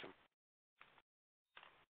issue with them.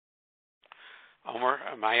 Omer,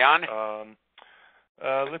 am I on?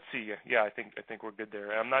 Let's see. Yeah, I think we're good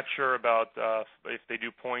there. I'm not sure about if they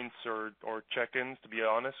do points or check-ins, to be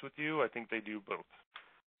honest with you. I think they do both.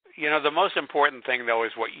 The most important thing, though,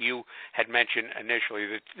 is what you had mentioned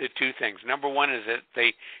initially, the two things. Number one is that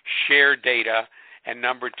they share data, and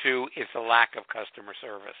number two is the lack of customer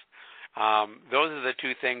service. Those are the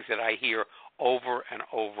two things that I hear over and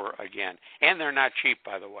over again. And they're not cheap,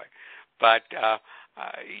 by the way. But,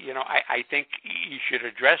 I think you should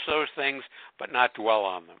address those things, but not dwell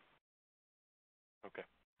on them. Okay.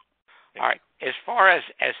 All right. As far as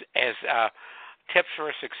Tips for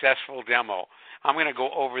a successful demo. I'm going to go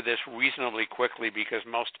over this reasonably quickly because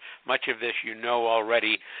much of this you know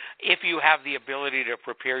already. If you have the ability to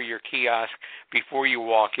prepare your kiosk before you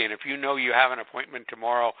walk in, if you know you have an appointment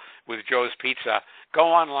tomorrow with Joe's Pizza, go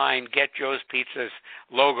online, get Joe's Pizza's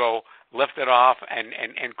logo, lift it off,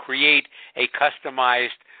 and create a customized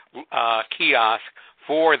kiosk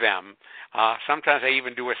for them. Sometimes I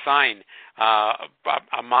even do a sign,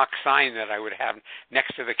 a mock sign that I would have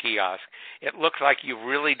next to the kiosk. It looks like you've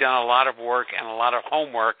really done a lot of work and a lot of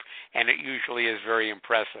homework, and it usually is very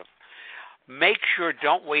impressive. Make sure,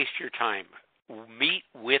 don't waste your time. Meet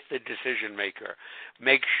with the decision maker.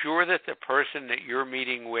 Make sure that the person that you're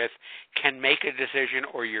meeting with can make a decision,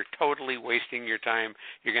 or you're totally wasting your time.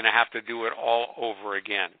 You're going to have to do it all over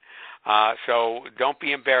again. So don't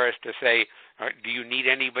be embarrassed to say, do you need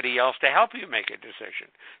anybody else to help you make a decision?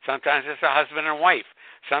 Sometimes it's a husband and wife.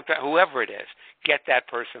 Sometimes, whoever it is, get that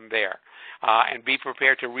person there. And be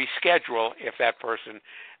prepared to reschedule if that person,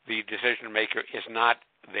 the decision maker, is not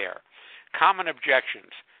there. Common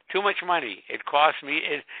objections. Too much money. It costs me.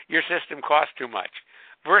 Your system costs too much.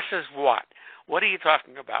 Versus what? What are you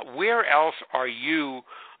talking about? Where else are you,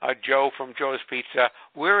 Joe from Joe's Pizza,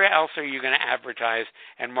 where else are you going to advertise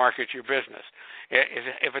and market your business?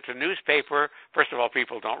 If it's a newspaper, first of all,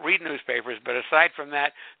 people don't read newspapers, but aside from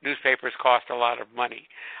that, newspapers cost a lot of money.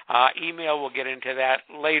 Email, we'll get into that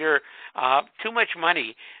later. Too much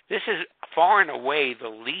money. This is far and away the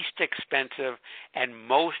least expensive and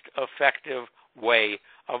most effective way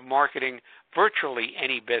of marketing virtually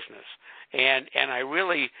any business. And I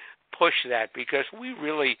really push that because we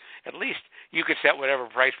really, at least you could set whatever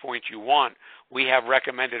price points you want. We have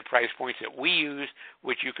recommended price points that we use,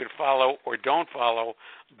 which you could follow or don't follow,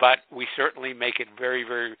 but we certainly make it very,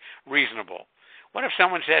 very reasonable. What if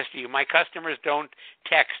someone says to you, my customers don't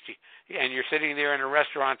text, and you're sitting there in a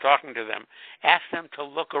restaurant talking to them? Ask them to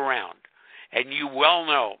look around, and you well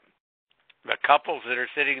know the couples that are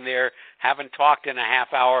sitting there haven't talked in a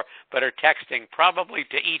half hour but are texting probably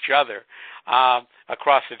to each other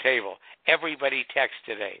across the table. Everybody texts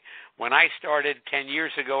today. When I started 10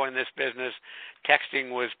 years ago in this business, texting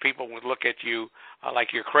was people would look at you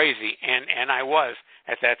like you're crazy, and I was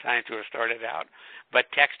at that time to have started out. But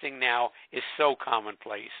texting now is so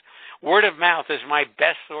commonplace. Word of mouth is my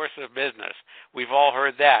best source of business. We've all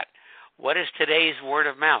heard that. What is today's word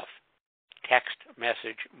of mouth? Text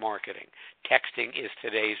message marketing. Texting is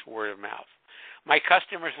today's word of mouth. My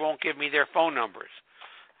customers won't give me their phone numbers.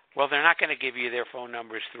 Well, they're not going to give you their phone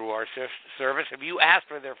numbers through our service. If you ask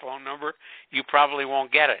for their phone number, you probably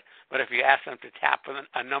won't get it. But if you ask them to tap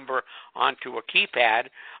a number onto a keypad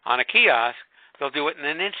on a kiosk, they'll do it in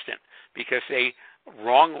an instant because they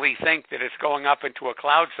wrongly think that it's going up into a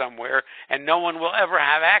cloud somewhere and no one will ever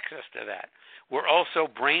have access to that. We're also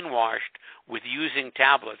brainwashed with using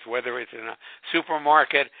tablets, whether it's in a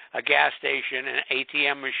supermarket, a gas station, an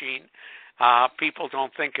ATM machine. People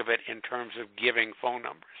don't think of it in terms of giving phone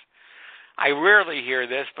numbers. I rarely hear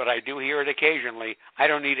this, but I do hear it occasionally. I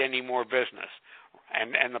don't need any more business,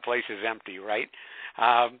 and the place is empty, right?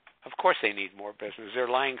 Of course they need more business. They're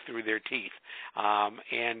lying through their teeth.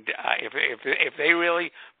 If they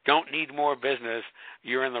really don't need more business,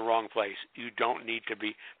 you're in the wrong place. You don't need to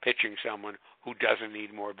be pitching someone who doesn't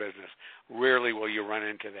need more business. Rarely will you run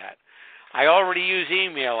into that. I already use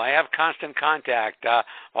email. I have constant contact.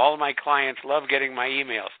 All of my clients love getting my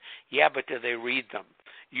emails. Yeah, but do they read them?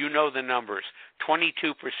 You know the numbers.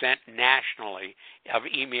 22% nationally of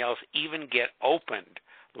emails even get opened,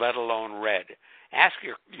 let alone read. Ask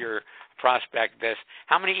your prospect this.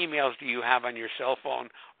 How many emails do you have on your cell phone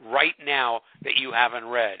right now that you haven't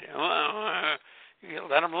read?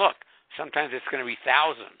 Let them look. Sometimes it's going to be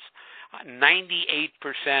thousands. 98%,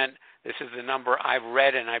 this is the number I've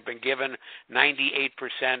read and I've been given, 98%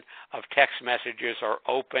 of text messages are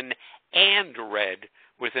open and read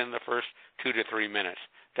within the first 2 to 3 minutes.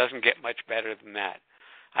 Doesn't get much better than that.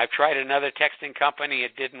 I've tried another texting company.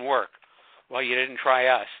 It didn't work. Well, you didn't try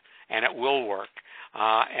us, and it will work.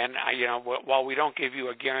 While we don't give you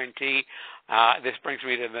a guarantee, this brings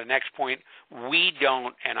me to the next point. We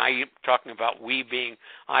don't, and I'm talking about we being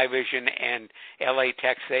iVision and LA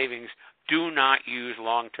Tech Savings, do not use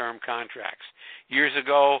long-term contracts. Years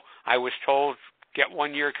ago, I was told, get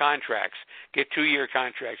 1-year contracts, get 2-year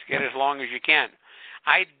contracts, get as long as you can.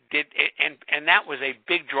 I did, and that was a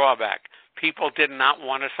big drawback. People did not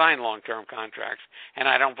want to sign long-term contracts, and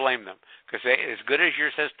I don't blame them because as good as your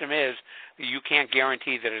system is, you can't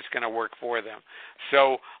guarantee that it's going to work for them.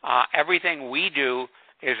 So everything we do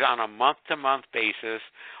is on a month-to-month basis.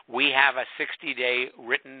 We have a 60-day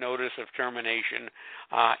written notice of termination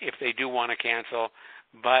if they do want to cancel.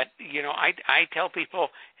 But, I tell people,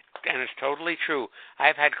 and it's totally true,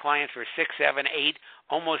 I've had clients for 6, 7, 8,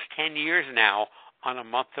 almost 10 years now on a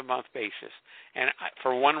month-to-month basis, and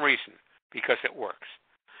for one reason, because it works.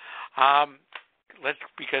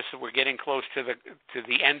 Because we're getting close to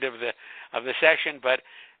the end of the session, but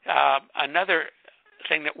another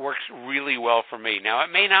thing that works really well for me. Now,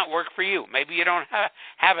 it may not work for you. Maybe you don't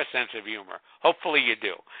have a sense of humor. Hopefully you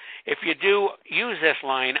do. If you do, use this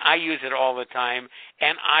line. I use it all the time,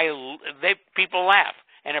 and people laugh,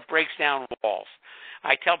 and it breaks down walls.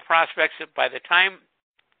 I tell prospects that by the time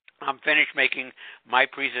I'm finished making my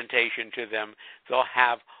presentation to them, they'll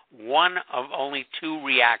have one of only 2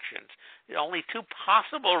 reactions. Only 2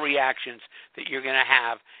 possible reactions that you're going to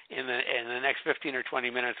have in the next 15 or 20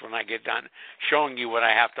 minutes when I get done showing you what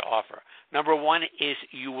I have to offer. Number 1 is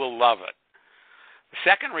you will love it. The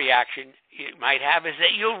second reaction you might have is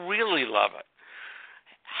that you'll really love it.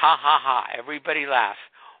 Ha, ha, ha. Everybody laughs.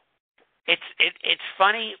 It's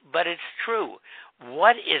funny, but it's true.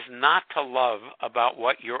 What is not to love about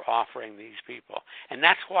what you're offering these people? And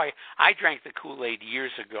that's why I drank the Kool-Aid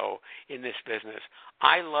years ago in this business.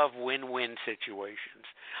 I love win-win situations.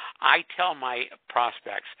 I tell my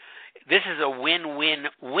prospects, this is a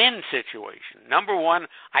win-win-win situation. Number 1,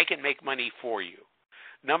 I can make money for you.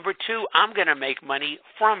 Number 2, I'm going to make money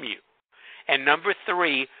from you. And number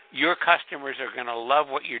 3, your customers are going to love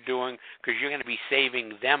what you're doing because you're going to be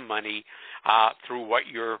saving them money through what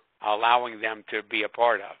you're allowing them to be a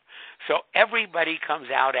part of. So everybody comes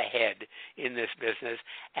out ahead in this business.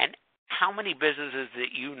 And how many businesses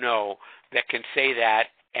that you know that can say that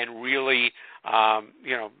and really,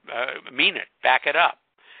 mean it, back it up?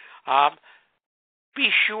 Be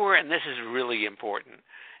sure, and this is really important,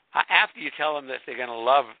 after you tell them that they're going to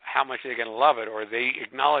love how much they're going to love it, or they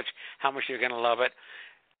acknowledge how much they're going to love it,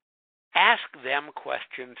 ask them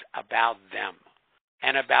questions about them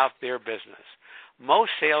and about their business.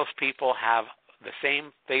 Most salespeople have the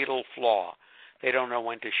same fatal flaw. They don't know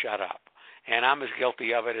when to shut up. And I'm as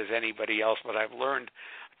guilty of it as anybody else, but I've learned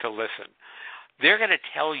to listen. They're going to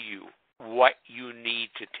tell you what you need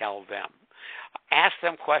to tell them. Ask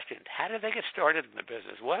them questions. How did they get started in the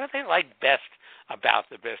business? What do they like best about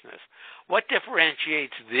the business? What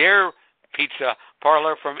differentiates their pizza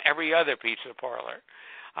parlor from every other pizza parlor?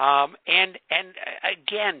 And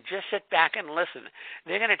again, just sit back and listen.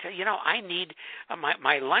 They're going to tell you, I need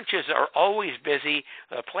my lunches are always busy.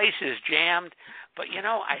 The place is jammed. But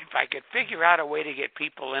if I could figure out a way to get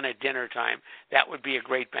people in at dinner time, that would be a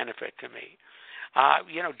great benefit to me.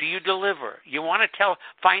 Do you deliver? You want to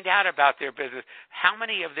find out about their business. How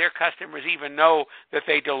many of their customers even know that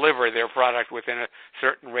they deliver their product within a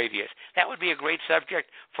certain radius? That would be a great subject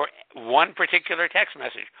for one particular text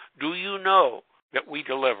message. Do you know that we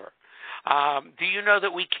deliver? Do you know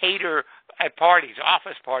that we cater at parties,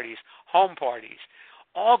 office parties, home parties?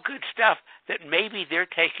 All good stuff that maybe they're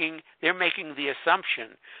making the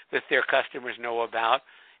assumption that their customers know about,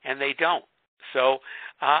 and they don't. So,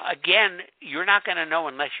 again, you're not going to know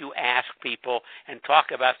unless you ask people and talk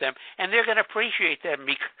about them, and they're going to appreciate them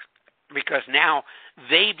because now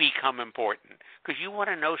they become important because you want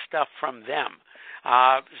to know stuff from them.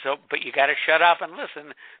 But you got to shut up and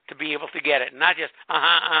listen to be able to get it, not just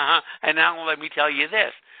and now let me tell you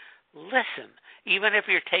this. Listen, even if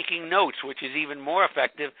you're taking notes, which is even more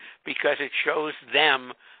effective because it shows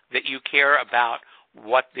them that you care about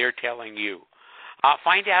what they're telling you.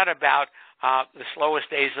 Find out about the slowest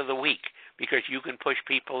days of the week because you can push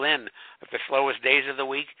people in at the slowest days of the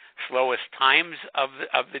week, slowest times of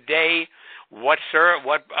the day, what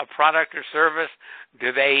product or service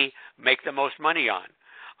do they make the most money on.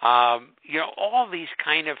 All these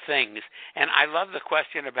kind of things. And I love the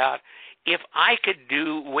question about if I could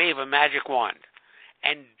wave a magic wand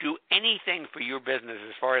and do anything for your business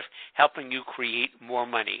as far as helping you create more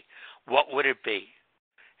money, what would it be?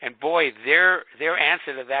 And boy, their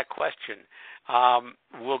answer to that question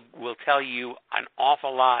will tell you an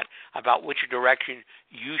awful lot about which direction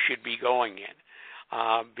you should be going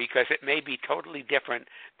in, because it may be totally different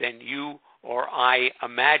than you or I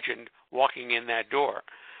imagined walking in that door.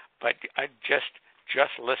 But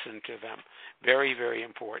just listen to them. Very, very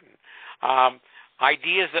important.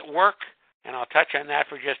 Ideas that work, and I'll touch on that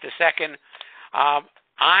for just a second.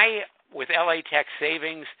 I, with LA Tech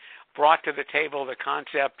Savings, brought to the table the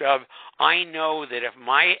concept of I know that if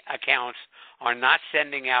my accounts are not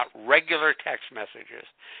sending out regular text messages,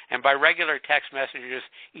 and by regular text messages,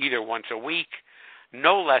 either once a week,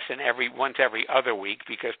 no less than once every other week,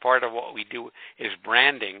 because part of what we do is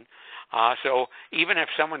branding. So even if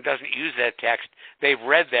someone doesn't use that text, they've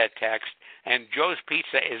read that text, and Joe's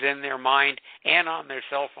Pizza is in their mind and on their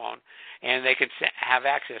cell phone, and they can have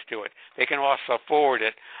access to it. They can also forward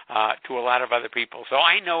it to a lot of other people. So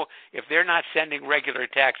I know if they're not sending regular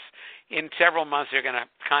texts, in several months they're going to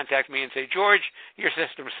contact me and say, George, your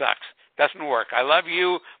system sucks. Doesn't work. I love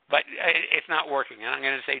you, but it's not working. And I'm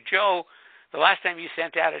going to say, Joe, the last time you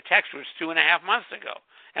sent out a text was 2.5 months ago,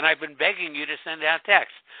 and I've been begging you to send out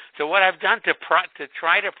texts. So what I've done to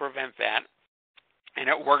try to prevent that, and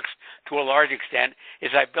it works to a large extent,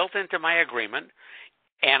 is I built into my agreement,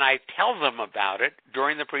 and I tell them about it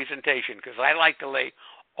during the presentation, because I like to lay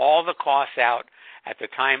all the costs out at the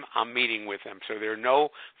time I'm meeting with them, so there are no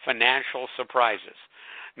financial surprises.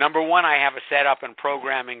 Number one, I have a setup and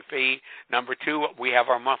programming fee. Number two, we have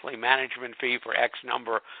our monthly management fee for X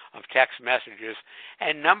number of text messages.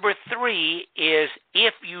 And number three is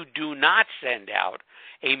if you do not send out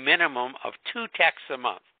a minimum of 2 texts a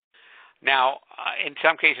month. Now, in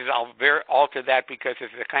some cases, I'll alter that because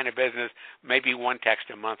it's the kind of business, maybe 1 text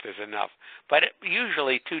a month is enough. But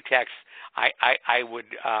usually 2 texts I would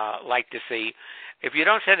like to see. If you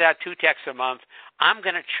don't send out 2 texts a month, I'm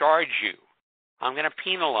going to charge you. I'm going to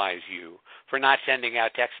penalize you for not sending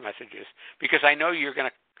out text messages, because I know you're going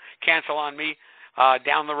to cancel on me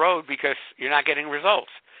down the road because you're not getting results.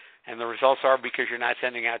 And the results are because you're not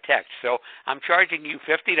sending out texts. So I'm charging you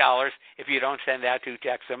 $50 if you don't send out 2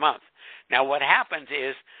 texts a month. Now what happens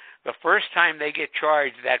is the first time they get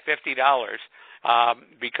charged that $50,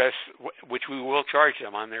 which we will charge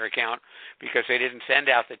them on their account because they didn't send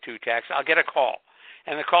out the 2 texts, I'll get a call.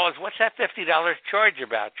 And the call is, what's that $50 charge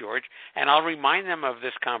about, George? And I'll remind them of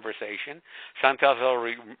this conversation. Sometimes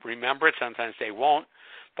they'll remember it, sometimes they won't.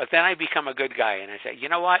 But then I become a good guy, and I say, you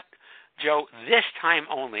know what, Joe, this time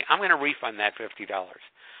only, I'm going to refund that $50.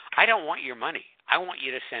 I don't want your money. I want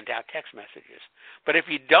you to send out text messages. But if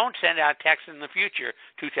you don't send out texts in the future,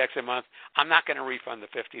 2 texts a month, I'm not going to refund the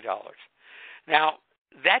 $50. Now,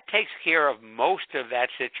 that takes care of most of that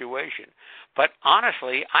situation. But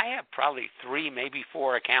honestly, I have probably 3, maybe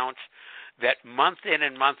 4 accounts that month in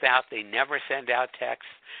and month out, they never send out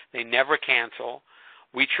texts. They never cancel.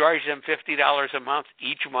 We charge them $50 a month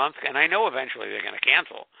each month, and I know eventually they're going to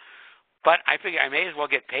cancel. But I figure I may as well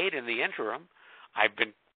get paid in the interim. I've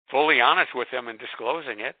been fully honest with them in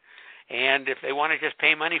disclosing it. And if they want to just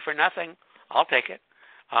pay money for nothing, I'll take it.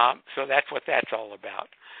 So that's what that's all about.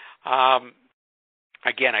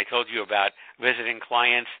 Again, I told you about visiting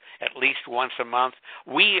clients at least once a month.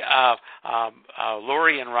 We,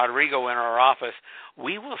 Lori and Rodrigo in our office,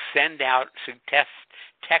 we will send out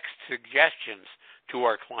text suggestions to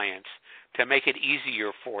our clients to make it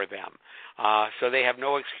easier for them, so they have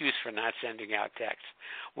no excuse for not sending out texts.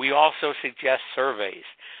 We also suggest surveys,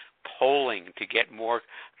 polling to get more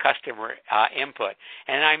customer input.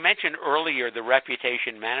 And I mentioned earlier the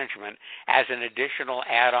reputation management as an additional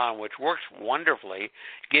add-on, which works wonderfully,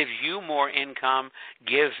 gives you more income,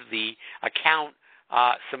 gives the account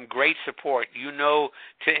some great support. You know,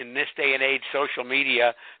 in this day and age, social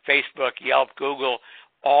media, Facebook, Yelp, Google,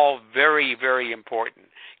 all very, very important.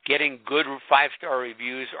 Getting good 5-star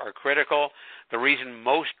reviews are critical. The reason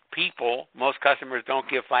most customers don't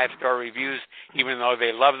give 5-star reviews, even though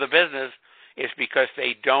they love the business, is because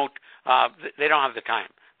they don't have the time.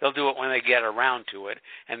 They'll do it when they get around to it,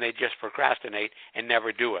 and they just procrastinate and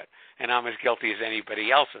never do it. And I'm as guilty as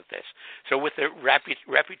anybody else of this. So with the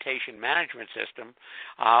reputation management system,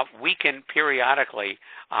 we can periodically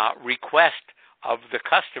request of the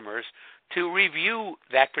customers to review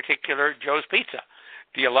that particular Joe's Pizza.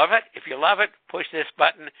 Do you love it? If you love it, push this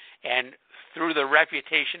button, and through the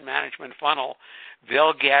reputation management funnel,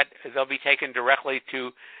 they'll be taken directly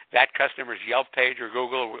to that customer's Yelp page or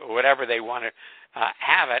Google or whatever they want to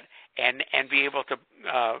have it, and be able to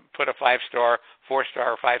put a 5-star,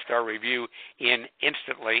 4-star, or 5-star review in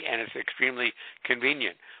instantly, and it's extremely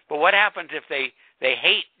convenient. But what happens if they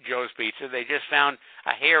hate Joe's Pizza? They just found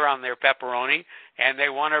a hair on their pepperoni, and they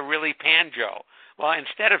want to really pan Joe. Well,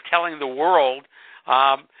 instead of telling the world,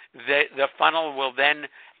 the funnel will then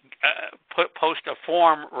post a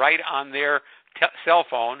form right on their cell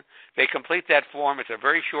phone. They complete that form. It's a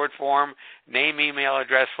very short form: name, email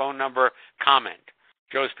address, phone number, comment.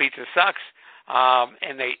 Joe's Pizza sucks,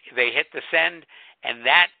 and they hit the send, and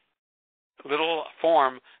that little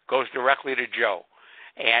form goes directly to Joe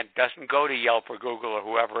and doesn't go to Yelp or Google or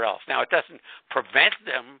whoever else. Now, it doesn't prevent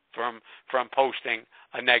them from posting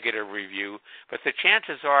a negative review, but the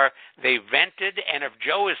chances are they vented, and if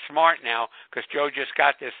Joe is smart now, because Joe just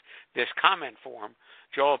got this comment form,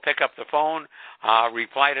 Joe will pick up the phone,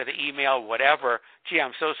 reply to the email, whatever. Gee,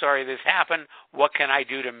 I'm so sorry this happened. What can I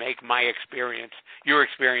do to make your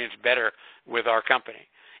experience better with our company?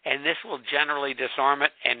 And this will generally disarm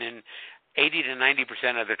it, and in 80 to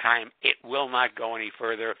 90% of the time, it will not go any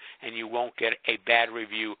further, and you won't get a bad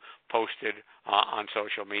review posted on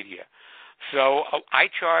social media. So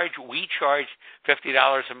we charge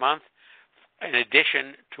 $50 a month in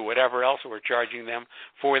addition to whatever else we're charging them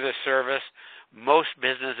for this service. Most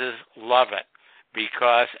businesses love it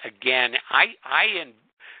because, again, I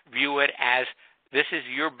view it as this is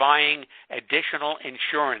you're buying additional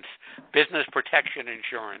insurance, business protection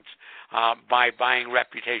insurance, by buying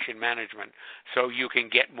reputation management. So you can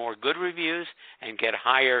get more good reviews and get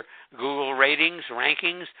higher Google ratings,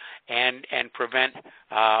 rankings, and prevent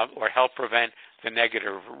or help prevent the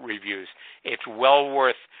negative reviews. It's well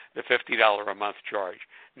worth the $50 a month charge.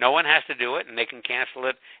 No one has to do it, and they can cancel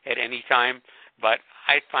it at any time. But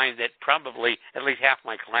I find that probably at least half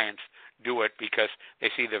my clients do it because they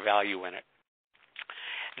see the value in it.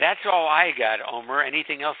 That's all I got, Omer.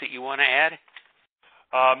 Anything else that you want to add?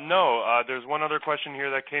 No. There's one other question here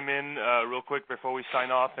that came in real quick before we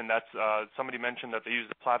sign off, and that's somebody mentioned that they use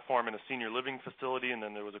the platform in a senior living facility, and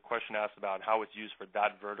then there was a question asked about how it's used for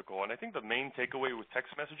that vertical. And I think the main takeaway with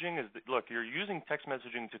text messaging is that, look, you're using text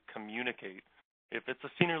messaging to communicate. If it's a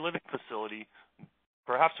senior living facility,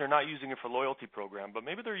 perhaps they're not using it for loyalty program, but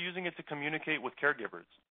maybe they're using it to communicate with caregivers.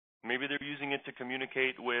 Maybe they're using it to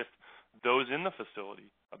communicate with those in the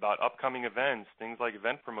facility about upcoming events, things like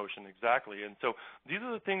event promotion, exactly. And so these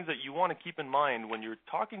are the things that you want to keep in mind when you're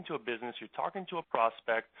talking to a business, you're talking to a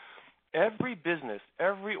prospect. Every business,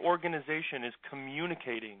 every organization is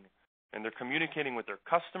communicating, and they're communicating with their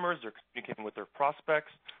customers, they're communicating with their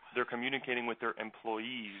prospects, they're communicating with their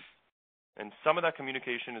employees. And some of that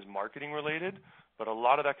communication is marketing related, but a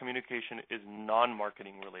lot of that communication is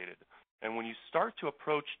non-marketing related. And when you start to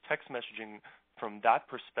approach text messaging from that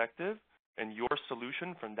perspective and your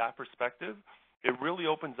solution from that perspective, it really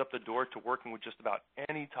opens up the door to working with just about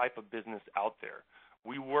any type of business out there.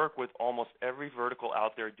 We work with almost every vertical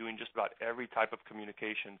out there doing just about every type of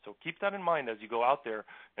communication. So keep that in mind as you go out there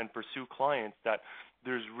and pursue clients, that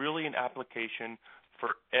there's really an application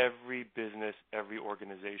for every business, every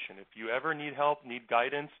organization. If you ever need help, need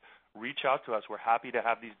guidance, reach out to us. We're happy to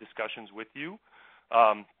have these discussions with you.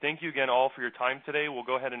 Thank you again all for your time today. We'll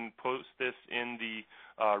go ahead and post this in the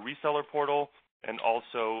reseller portal and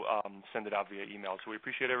also send it out via email. So we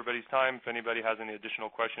appreciate everybody's time. If anybody has any additional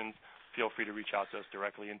questions, feel free to reach out to us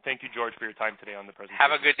directly. And thank you, George, for your time today on the presentation.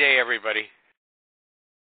 Have a good day, everybody.